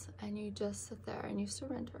breaths and you just sit there and you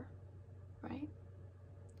surrender, right?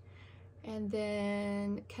 And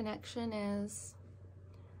then connection is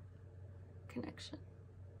connection,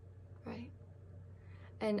 right?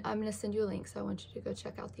 And I'm going to send you a link, so I want you to go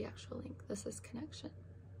check out the actual link. This is connection.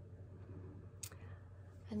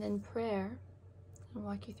 And then prayer, I'll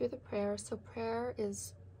walk you through the prayer. So prayer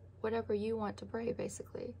is whatever you want to pray,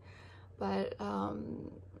 basically. But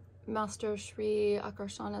Master Sri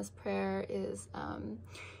Akarshana's prayer is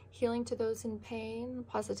healing to those in pain,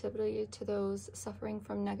 positivity to those suffering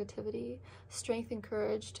from negativity, strength and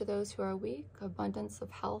courage to those who are weak, abundance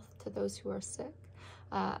of health to those who are sick,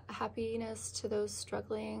 happiness to those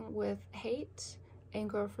struggling with hate,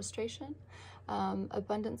 anger, or frustration,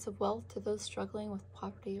 abundance of wealth to those struggling with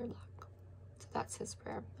poverty or lack. So that's his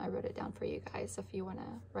prayer. I wrote it down for you guys if you want to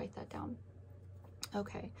write that down.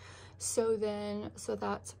 Okay, so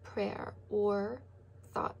that's prayer, or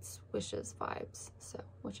thoughts, wishes, vibes, so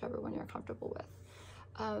whichever one you're comfortable with.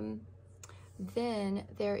 Then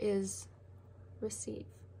there is receive,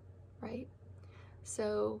 right?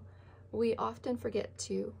 So we often forget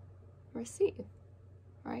to receive,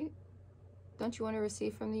 right? Don't you want to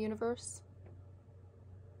receive from the universe?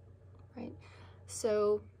 Right?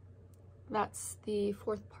 So that's the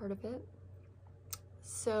 4th part of it.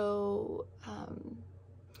 So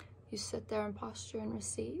you sit there in posture and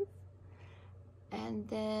receive. And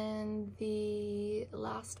then the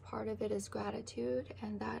last part of it is gratitude,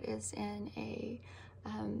 and that is in a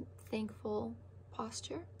thankful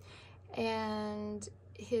posture. And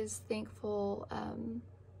his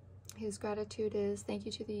gratitude is, thank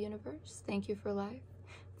you to the universe, thank you for life,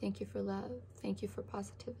 thank you for love, thank you for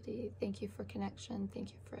positivity, thank you for connection,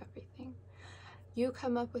 thank you for everything. You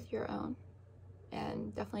come up with your own,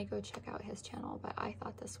 and definitely go check out his channel, but I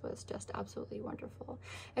thought this was just absolutely wonderful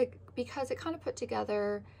because it kind of put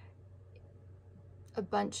together a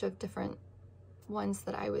bunch of different ones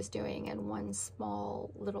that I was doing in one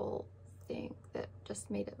small little thing that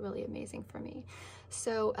just made it really amazing for me.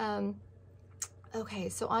 So okay,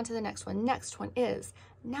 so on to the next one. Next one is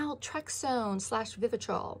naltrexone /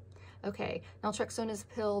 Vivitrol. Okay, naltrexone is a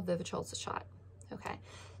pill, Vivitrol is a shot. Okay,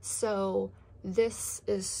 so this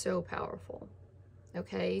is so powerful.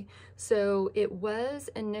 Okay, so it was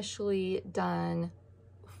initially done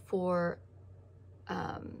for,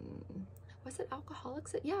 was it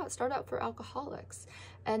alcoholics? Yeah, it started out for alcoholics.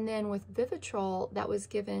 And then with Vivitrol, that was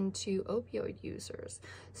given to opioid users.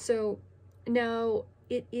 So now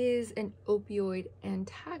it is an opioid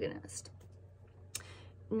antagonist.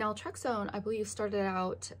 Naltrexone, I believe, started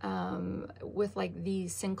out with like the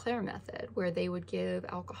Sinclair method, where they would give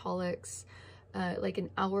alcoholics like an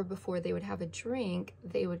hour before they would have a drink,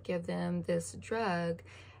 they would give them this drug,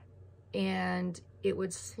 and it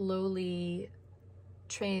would slowly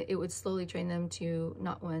train them to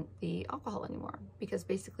not want the alcohol anymore, because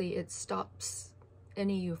basically it stops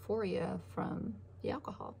any euphoria from the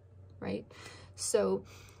alcohol, right? So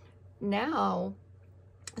now,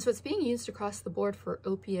 so it's being used across the board for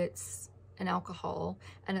opiates and alcohol,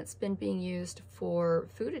 and it's been being used for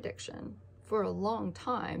food addiction for a long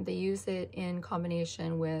time. They use it in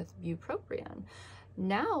combination with bupropion.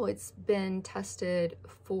 Now it's been tested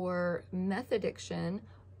for meth addiction,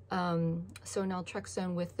 so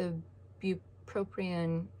naltrexone with the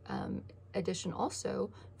bupropion addition also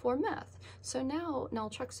for meth. So now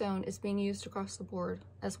naltrexone is being used across the board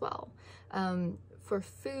as well. For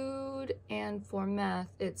food and for meth,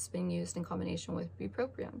 it's being used in combination with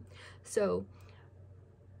bupropion. So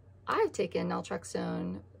I've taken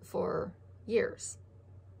naltrexone for years.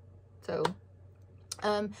 So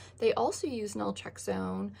they also use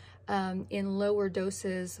naltrexone in lower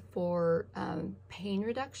doses for pain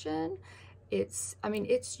reduction. It's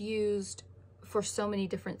used for so many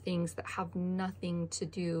different things that have nothing to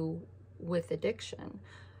do with addiction.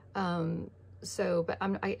 But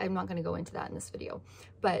I'm not going to go into that in this video.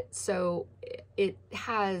 But so it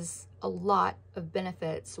has a lot of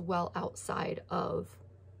benefits well outside of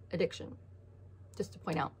addiction, just to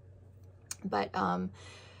point out. But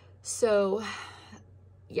so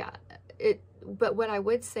yeah, but what I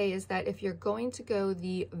would say is that if you're going to go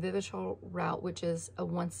the Vivitrol route, which is a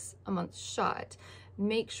once a month shot,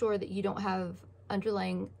 make sure that you don't have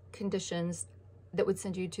underlying conditions that would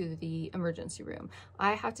send you to the emergency room.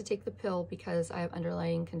 I have to take the pill because I have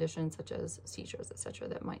underlying conditions such as seizures, etc.,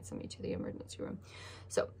 that might send me to the emergency room.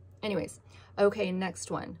 So anyways, okay,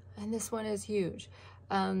 next one. And this one is huge.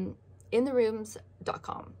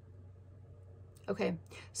 InTheRooms.com. Okay,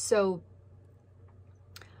 so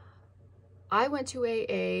I went to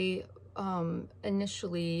AA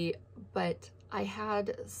initially, but I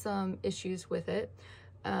had some issues with it.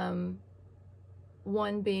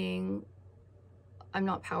 One being, I'm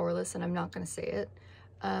not powerless, and I'm not going to say it.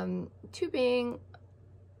 Two being,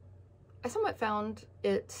 I somewhat found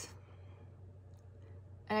it,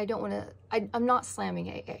 and I don't want to, I'm not slamming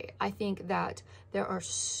AA. I think that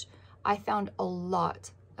I found a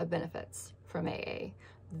lot of benefits from AA.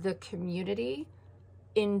 The community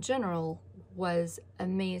in general was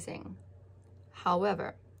amazing.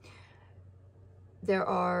 However, there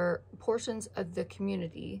are portions of the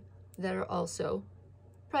community that are also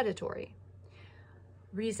predatory.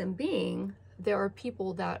 Reason being, there are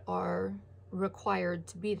people that are required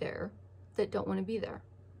to be there that don't want to be there,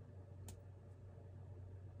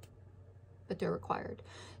 but they're required.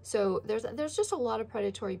 So there's just a lot of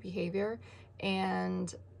predatory behavior,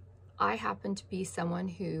 and I happen to be someone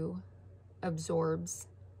who absorbs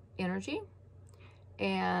energy,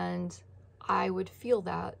 and I would feel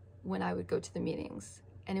that when I would go to the meetings,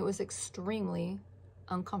 and it was extremely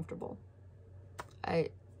uncomfortable. I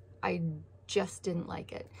just didn't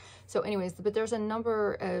like it. So anyways, but there's a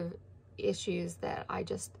number of issues that I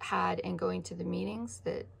just had in going to the meetings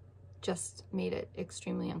that just made it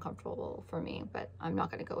extremely uncomfortable for me, but I'm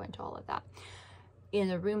not going to go into all of that. In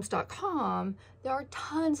therooms.com, there are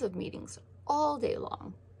tons of meetings all day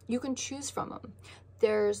long. You can choose from them.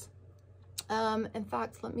 There's, in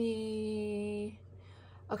fact, there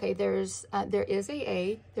is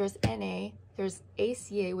AA, there's NA, there's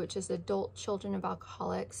ACA, which is Adult Children of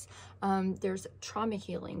Alcoholics. There's trauma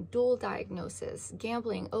healing, dual diagnosis,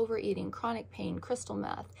 gambling, overeating, chronic pain, crystal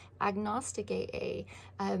meth, agnostic AA,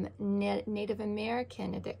 Native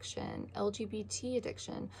American addiction, LGBT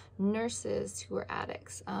addiction, nurses who are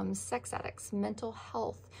addicts, sex addicts, mental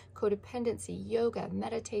health, codependency, yoga,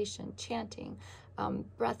 meditation, chanting,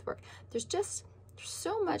 breath work. There's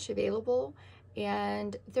so much available,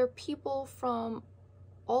 and there are people from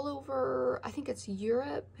all over, I think it's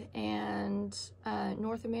Europe and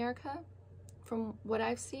North America, from what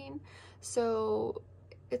I've seen. So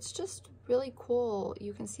it's just really cool.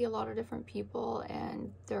 You can see a lot of different people,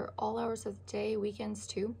 and they're all hours of the day, weekends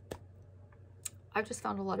too. I've just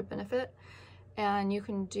found a lot of benefit, and you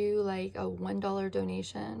can do like a $1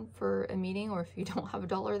 donation for a meeting, or if you don't have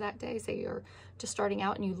 $1 that day, say you're just starting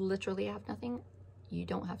out and you literally have nothing, you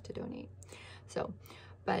don't have to donate. So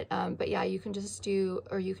but yeah, you can just do,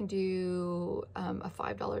 or you can do a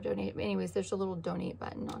 $5 donate. Anyways, there's a little donate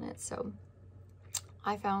button on it. So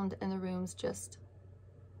I found In the Rooms just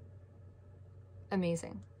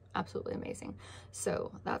amazing, absolutely amazing.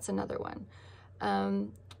 So that's another one.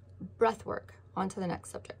 Breath work. On to the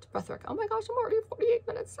next subject. Breath work. Oh my gosh, I'm already 48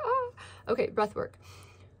 minutes. Okay, breath work.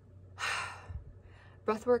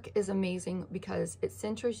 Breath work is amazing because it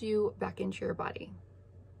centers you back into your body.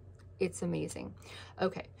 It's amazing.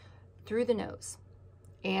 Okay, through the nose.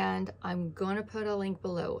 And I'm gonna put a link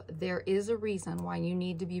below. There is a reason why you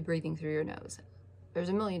need to be breathing through your nose. There's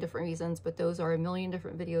a million different reasons, but those are a million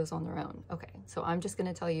different videos on their own. Okay, so I'm just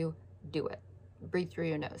gonna tell you, do it. Breathe through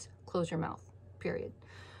your nose, close your mouth, period.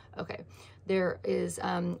 Okay, there is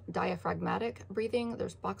diaphragmatic breathing,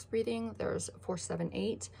 there's box breathing, there's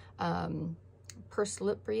 4-7-8, pursed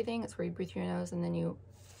lip breathing. It's where you breathe through your nose and then you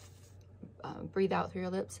breathe out through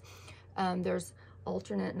your lips. There's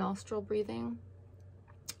alternate nostril breathing.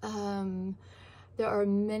 There are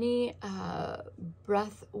many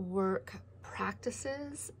breath work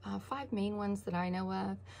practices, 5 main ones that I know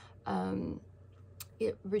of.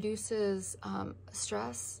 It reduces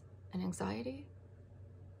stress and anxiety,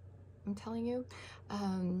 I'm telling you.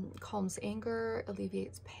 Calms anger,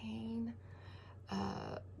 alleviates pain,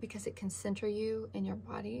 because it can center you in your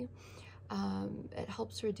body. It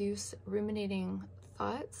helps reduce ruminating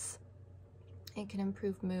thoughts. It can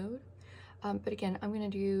improve mood. But again, I'm going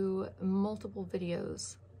to do multiple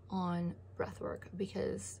videos on breath work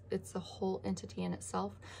because it's a whole entity in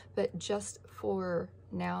itself. But just for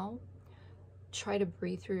now, try to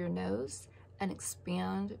breathe through your nose and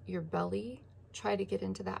expand your belly. Try to get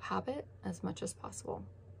into that habit as much as possible.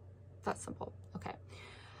 That's simple. Okay.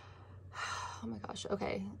 Oh my gosh.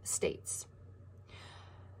 Okay. States.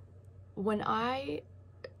 When I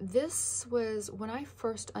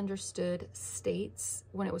first understood states,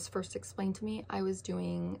 when it was first explained to me, I was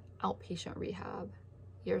doing outpatient rehab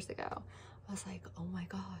years ago. I was like, oh my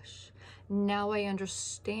gosh, now I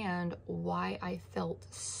understand why I felt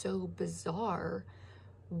so bizarre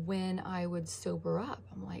when I would sober up.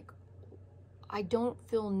 I'm like, I don't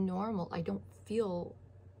feel normal. I don't feel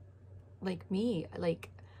like me. Like,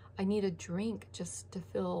 I need a drink just to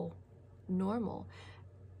feel normal.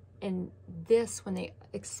 And this, when they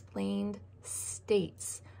explained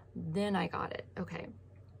states, then I got it. Okay.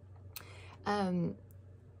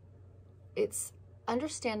 It's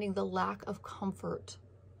understanding the lack of comfort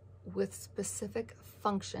with specific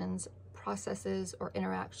functions, processes, or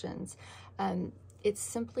interactions. It's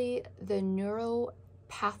simply the neural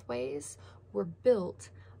pathways were built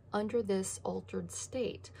under this altered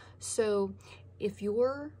state. So if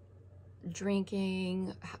you're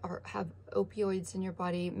drinking or have opioids in your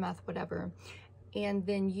body, meth, whatever, and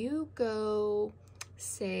then you go,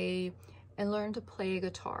 say, and learn to play a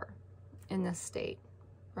guitar in this state,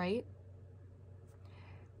 right?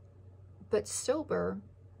 But sober,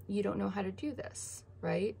 you don't know how to do this,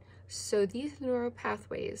 right? So these neural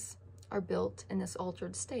pathways are built in this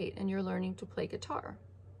altered state, and you're learning to play guitar.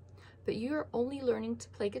 But you're only learning to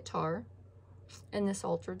play guitar in this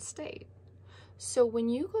altered state. So when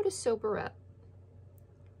you go to sober up,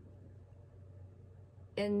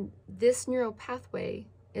 and this neural pathway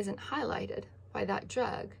isn't highlighted by that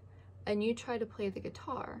drug, and you try to play the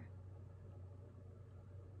guitar,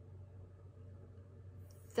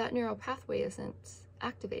 that neural pathway isn't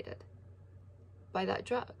activated by that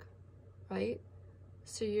drug, right?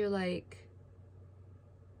 So you're like,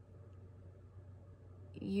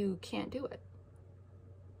 you can't do it.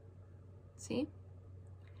 See?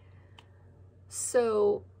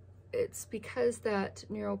 So it's because that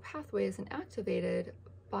neural pathway isn't activated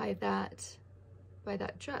by that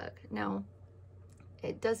drug. Now,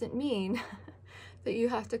 it doesn't mean that you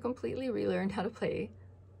have to completely relearn how to play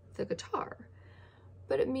the guitar,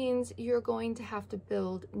 but it means you're going to have to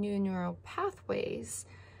build new neural pathways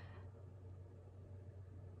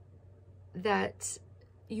that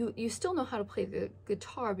you still know how to play the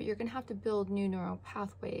guitar, but you're going to have to build new neural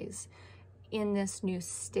pathways in this new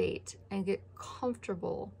state and get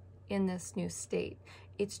comfortable in this new state.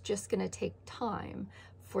 It's just going to take time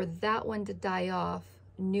for that one to die off,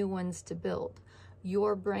 new ones to build.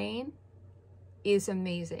 Your brain is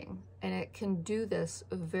amazing and it can do this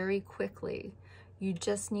very quickly. You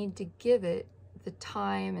just need to give it the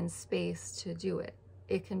time and space to do it.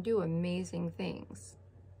 It can do amazing things.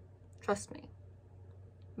 Trust me.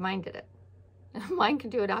 Mine did it. Mine can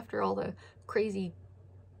do it after all the crazy,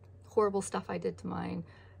 horrible stuff I did to mine.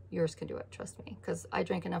 Yours can do it, trust me, because I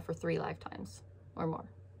drank enough for 3 lifetimes or more.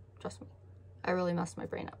 Trust me. I really messed my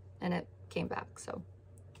brain up and it came back, so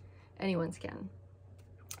anyone's can.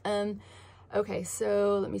 Okay,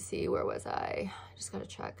 so let me see, where was I? Just gotta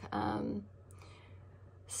check.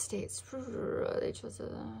 States, they chose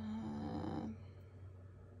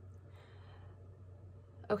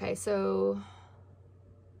okay, so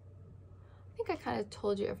I think I kind of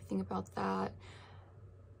told you everything about that.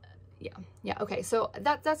 Yeah, okay, so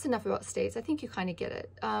that's enough about states. I think you kind of get it.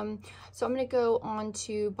 So I'm gonna go on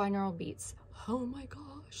to binaural beats. Oh my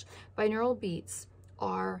gosh, binaural beats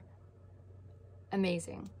are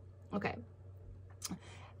amazing. Okay,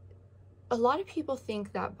 a lot of people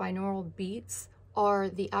think that binaural beats are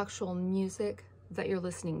the actual music that you're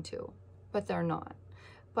listening to, but they're not.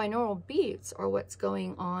 Binaural beats are what's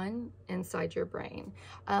going on inside your brain.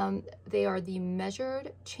 They are the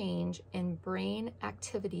measured change in brain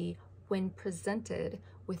activity when presented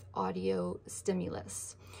with audio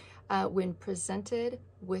stimulus. When presented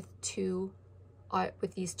with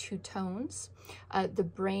these two tones, the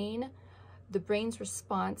brain's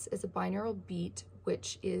response is a binaural beat,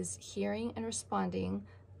 which is hearing and responding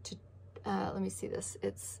to, let me see this,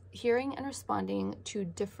 it's hearing and responding to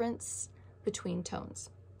difference between tones.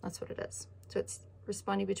 That's what it is. So it's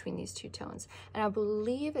responding between these two tones. And I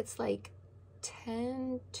believe it's like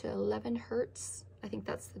 10 to 11 hertz. I think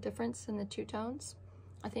that's the difference in the two tones,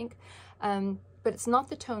 I think. But it's not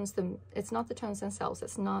the tones, it's not the tones themselves.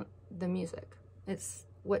 It's not the music. It's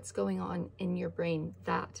what's going on in your brain.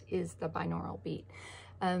 That is the binaural beat.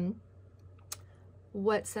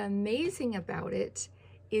 What's amazing about it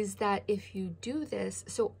is that if you do this,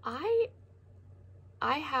 so I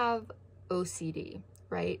I have OCD,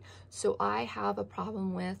 right? So I have a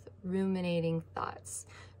problem with ruminating thoughts.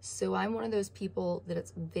 So I'm one of those people that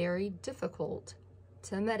it's very difficult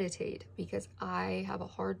to meditate because I have a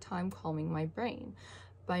hard time calming my brain.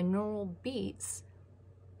 Binaural beats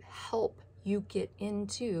help you get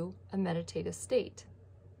into a meditative state,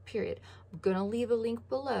 period. I'm gonna leave a link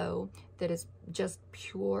below that is just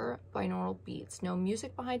pure binaural beats, no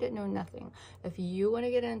music behind it, no nothing. If you want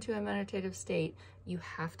to get into a meditative state, you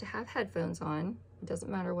have to have headphones on. It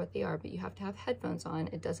doesn't matter what they are, but you have to have headphones on.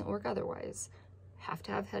 It doesn't work otherwise. Have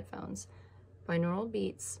to have headphones. Binaural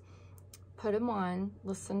beats, put them on,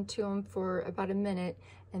 listen to them for about a minute,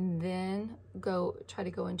 and then try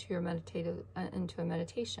to go into your into a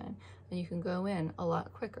meditation, and you can go in a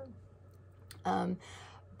lot quicker.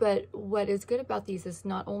 But what is good about these is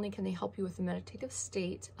not only can they help you with the meditative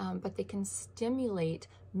state, but they can stimulate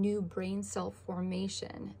new brain cell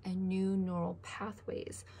formation and new neural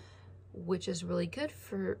pathways, which is really good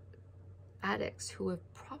for addicts who have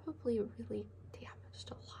probably really damaged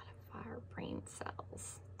a lot of our brain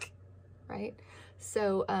cells, right?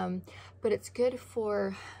 So, but it's good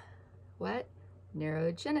for what?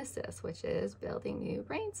 Neurogenesis, which is building new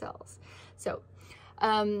brain cells. So,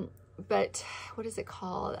 but what is it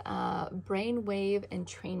called? Brainwave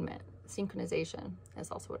entrainment, synchronization is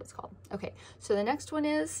also what it's called. Okay, so the next one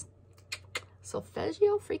is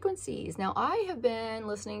solfeggio frequencies. Now, I have been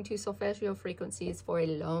listening to solfeggio frequencies for a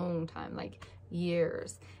long time, like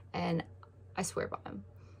years, and I swear by them.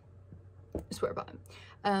 I swear by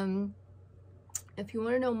them. If you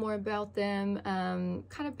want to know more about them,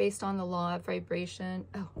 kind of based on the law of vibration.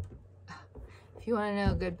 If you want to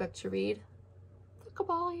know a good book to read, the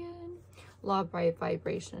Kabbalion. Law of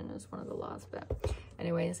vibration is one of the laws, but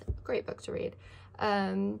anyways, great book to read.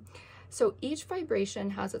 So each vibration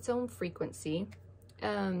has its own frequency,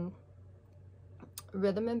 rhythm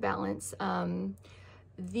and balance. Let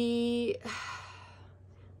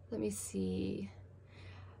me see,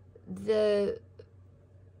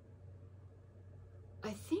 I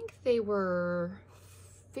think they were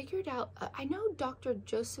figured out. I know Dr.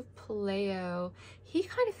 Joseph Paleo, he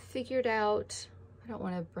kind of figured out, I don't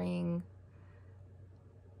want to bring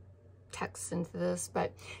text into this,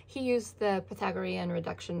 but he used the Pythagorean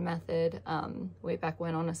reduction method way back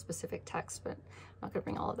when on a specific text, but I'm not going to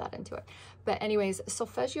bring all of that into it. But anyways,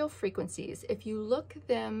 solfeggio frequencies, if you look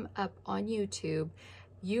them up on YouTube,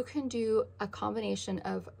 you can do a combination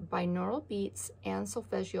of binaural beats and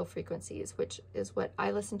solfeggio frequencies, which is what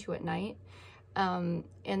I listen to at night, and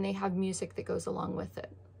they have music that goes along with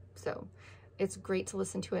it. So it's great to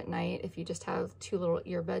listen to at night if you just have two little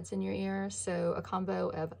earbuds in your ear. So a combo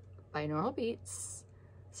of binaural beats,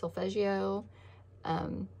 solfeggio,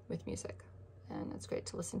 with music, and it's great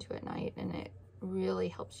to listen to at night, and it really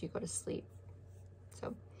helps you go to sleep.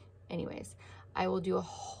 So anyways, I will do a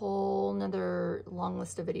whole nother long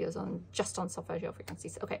list of videos on just on solfeggio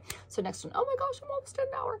frequencies. Okay, so next one. Oh my gosh, I'm almost at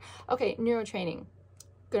an hour. Okay, neurotraining.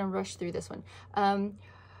 Gonna rush through this one.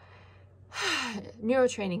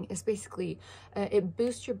 Neurotraining is basically, it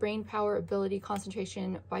boosts your brain power, ability,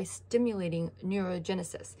 concentration by stimulating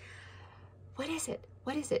neurogenesis. What is it?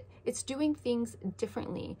 What is it? It's doing things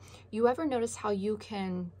differently. You ever notice how you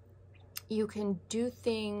can do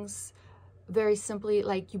things very simply,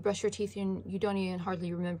 like you brush your teeth and you don't even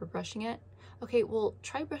hardly remember brushing it? Okay, well,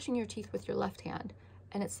 try brushing your teeth with your left hand.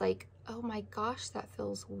 And it's like, oh my gosh, that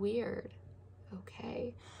feels weird.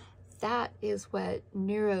 Okay. That is what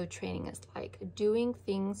neurotraining is like, doing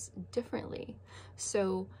things differently.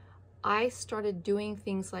 So I started doing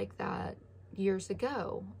things like that years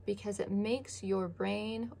ago because it makes your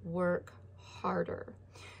brain work harder.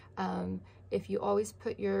 If you always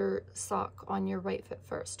put your sock on your right foot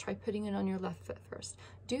first, try putting it on your left foot first.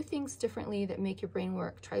 Do things differently that make your brain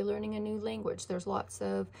work. Try learning a new language. There's lots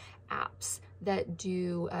of apps that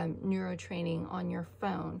do neurotraining on your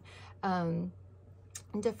phone.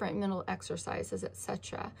 Different mental exercises,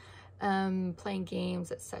 etc., playing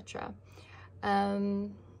games, etc.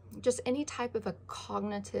 Just any type of a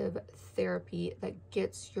cognitive therapy that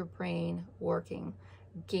gets your brain working.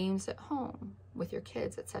 Games at home with your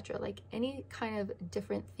kids, etc. Like any kind of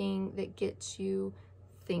different thing that gets you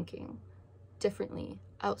thinking differently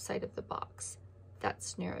outside of the box.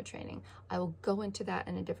 That's neurotraining. I will go into that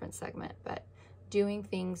in a different segment, but doing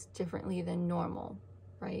things differently than normal,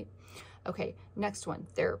 right? Okay, next one,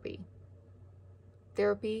 therapy.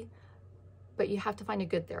 Therapy, but you have to find a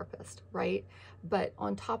good therapist, right? But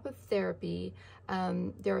on top of therapy,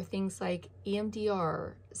 there are things like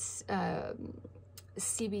EMDR,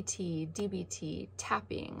 CBT, DBT,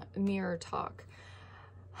 tapping, mirror talk.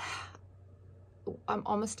 I'm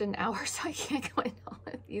almost an hour, so I can't go into all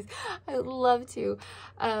of these. I would love to.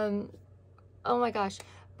 Oh my gosh.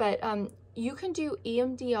 But you can do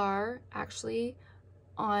EMDR actually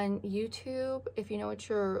on YouTube if you know what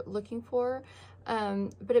you're looking for.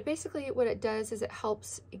 But it basically, what it does is it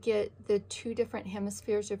helps get the two different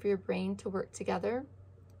hemispheres of your brain to work together.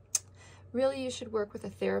 Really, you should work with a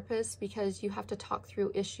therapist because you have to talk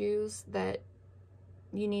through issues that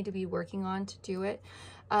you need to be working on to do it.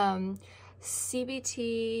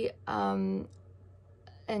 CBT and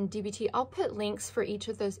DBT, I'll put links for each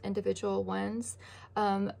of those individual ones.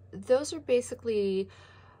 Those are basically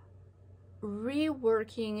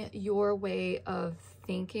reworking your way of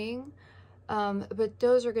thinking, but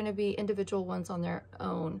those are going to be individual ones on their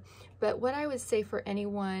own. But what I would say for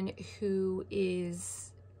anyone who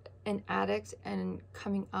is an addict and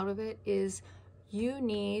coming out of it is you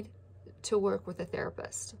need to work with a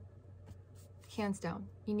therapist. Hands down,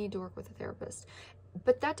 you need to work with a therapist.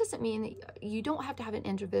 But that doesn't mean that you don't have to have an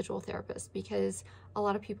individual therapist, because a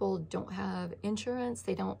lot of people don't have insurance.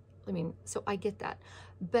 They don't, I mean, so I get that.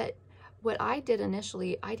 But what I did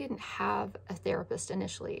initially, I didn't have a therapist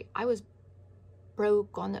initially. I was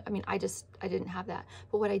broke on the, I mean, I didn't have that.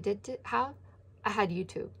 But what I did have, I had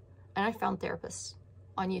YouTube, and I found therapists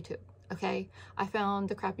on YouTube. Okay. I found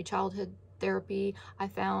the Crappy Childhood Therapy. I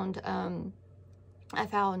found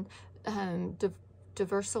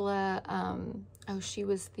Diversala, oh, she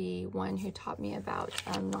was the one who taught me about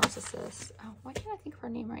narcissists. Oh, why can't I think of her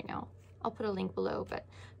name right now? I'll put a link below, but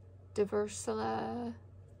Diversala,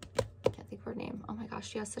 I can't think of her name. Oh my gosh,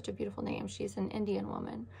 she has such a beautiful name. She's an Indian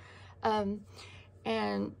woman.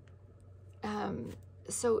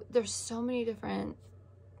 So there's so many different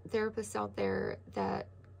therapists out there that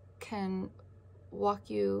can walk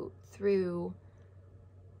you through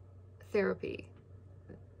therapy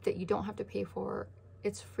that you don't have to pay for.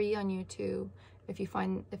 It's free on YouTube if you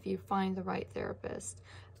find the right therapist.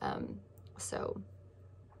 So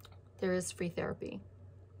there is free therapy.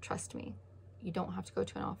 Trust me, you don't have to go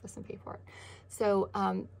to an office and pay for it. So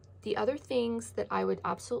the other things that I would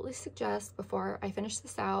absolutely suggest before I finish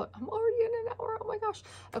this out, I'm already in an hour. Oh my gosh.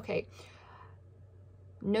 Okay.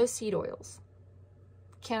 No seed oils.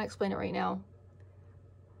 Can't explain it right now.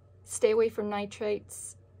 Stay away from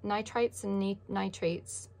nitrites and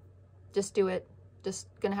nitrates. Just do it. Just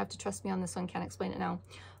gonna have to trust me on this one. Can't explain it now.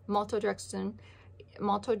 Maltodextrin,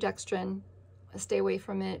 stay away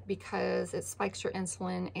from it because it spikes your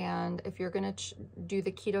insulin, and if you're gonna do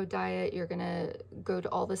the keto diet, you're gonna go to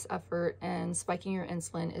all this effort, and spiking your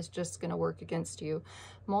insulin is just gonna work against you.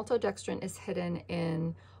 Maltodextrin is hidden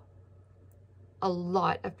in a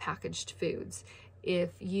lot of packaged foods.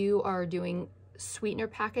 If you are doing sweetener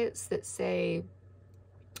packets that say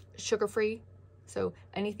sugar-free, so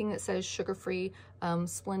anything that says sugar-free,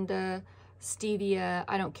 Splenda, stevia,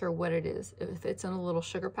 I don't care what it is. If it's in a little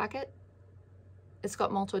sugar packet, it's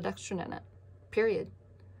got maltodextrin in it, period.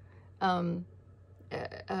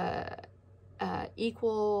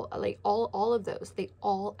 Equal, like all of those, they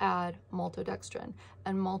all add maltodextrin,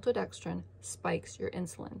 and maltodextrin spikes your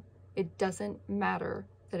insulin. It doesn't matter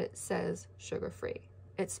that it says sugar-free.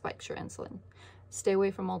 It spikes your insulin. Stay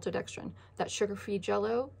away from maltodextrin. That sugar-free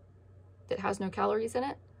Jell-O that has no calories in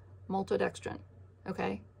it, maltodextrin,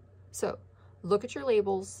 okay? So look at your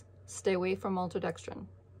labels, stay away from maltodextrin.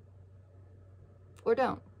 Or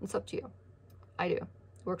don't, it's up to you. I do, it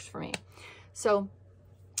works for me. So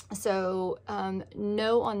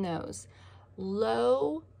no on those.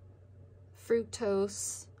 Low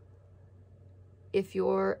fructose, if you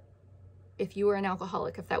were an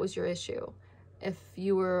alcoholic, if that was your issue. If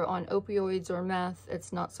you were on opioids or meth,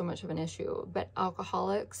 it's not so much of an issue, but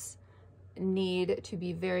alcoholics need to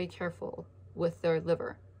be very careful with their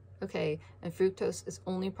liver, okay? And fructose is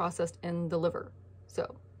only processed in the liver.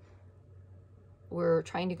 So we're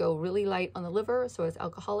trying to go really light on the liver, so as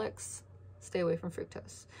alcoholics, stay away from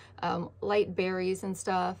fructose. Light berries and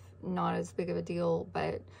stuff, not as big of a deal,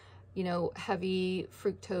 but you know, heavy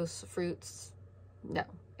fructose fruits, no.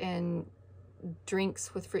 And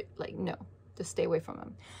drinks with fruit, like, no, just stay away from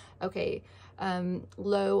them. Okay,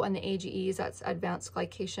 low on the AGEs, that's advanced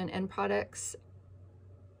glycation end products.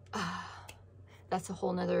 That's a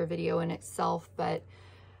whole nother video in itself, but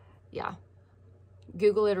yeah,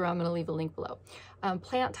 Google it, or I'm gonna leave a link below.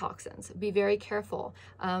 Plant toxins, be very careful.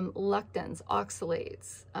 Lectins,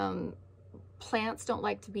 oxalates, plants don't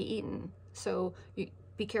like to be eaten, so you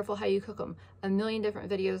be careful how you cook them. A million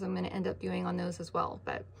different videos I'm gonna end up doing on those as well,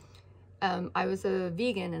 but I was a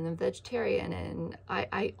vegan and a vegetarian, and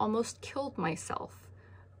I almost killed myself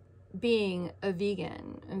being a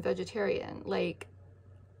vegan and vegetarian. Like,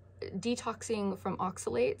 detoxing from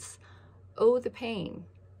oxalates, Oh, the pain.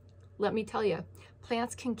 Let me tell you,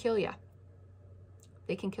 plants can kill you.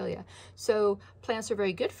 They can kill you. So plants are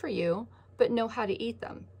very good for you, but know how to eat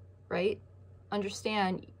them, right?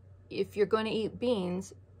 Understand, if you're going to eat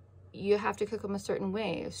beans, you have to cook them a certain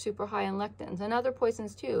way, super high in lectins, and other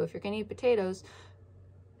poisons too. If you're going to eat potatoes,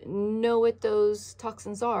 know what those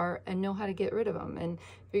toxins are and know how to get rid of them. And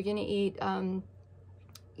if you're going to eat,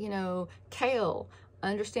 you know, kale,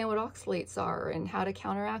 understand what oxalates are and how to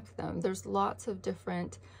counteract them. There's lots of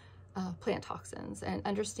different plant toxins, and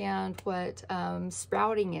understand what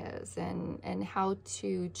sprouting is, and how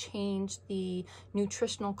to change the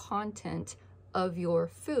nutritional content of your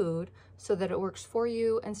food so that it works for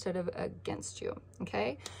you instead of against you,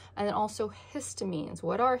 okay? And then also histamines.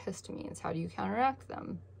 What are histamines? How do you counteract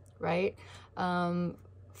them, right?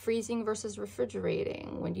 Freezing versus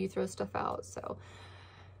refrigerating. When do you throw stuff out? So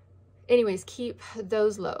anyways, keep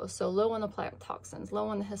those low. So low on the plant toxins, low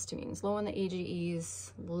on the histamines, low on the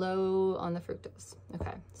AGEs, low on the fructose.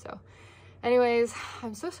 Okay, so anyways,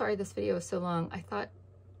 I'm so sorry this video is so long. I thought,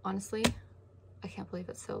 honestly, I can't believe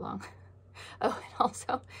it's so long. Oh, and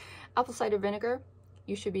also, apple cider vinegar,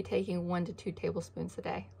 you should be taking 1 to 2 tablespoons a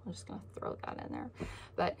day. I'm just gonna throw that in there.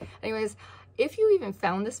 But anyways, if you even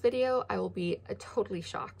found this video, I will be totally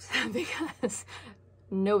shocked because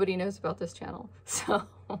nobody knows about this channel. So,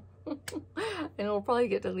 and it'll probably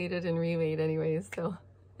get deleted and remade anyways. So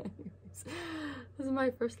anyways, this is my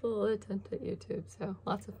first little attempt at YouTube, so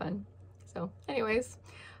lots of fun. So anyways,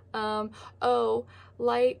 oh,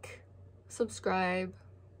 like, subscribe,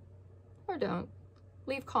 or don't.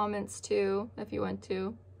 Leave comments too if you want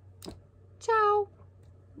to. Ciao.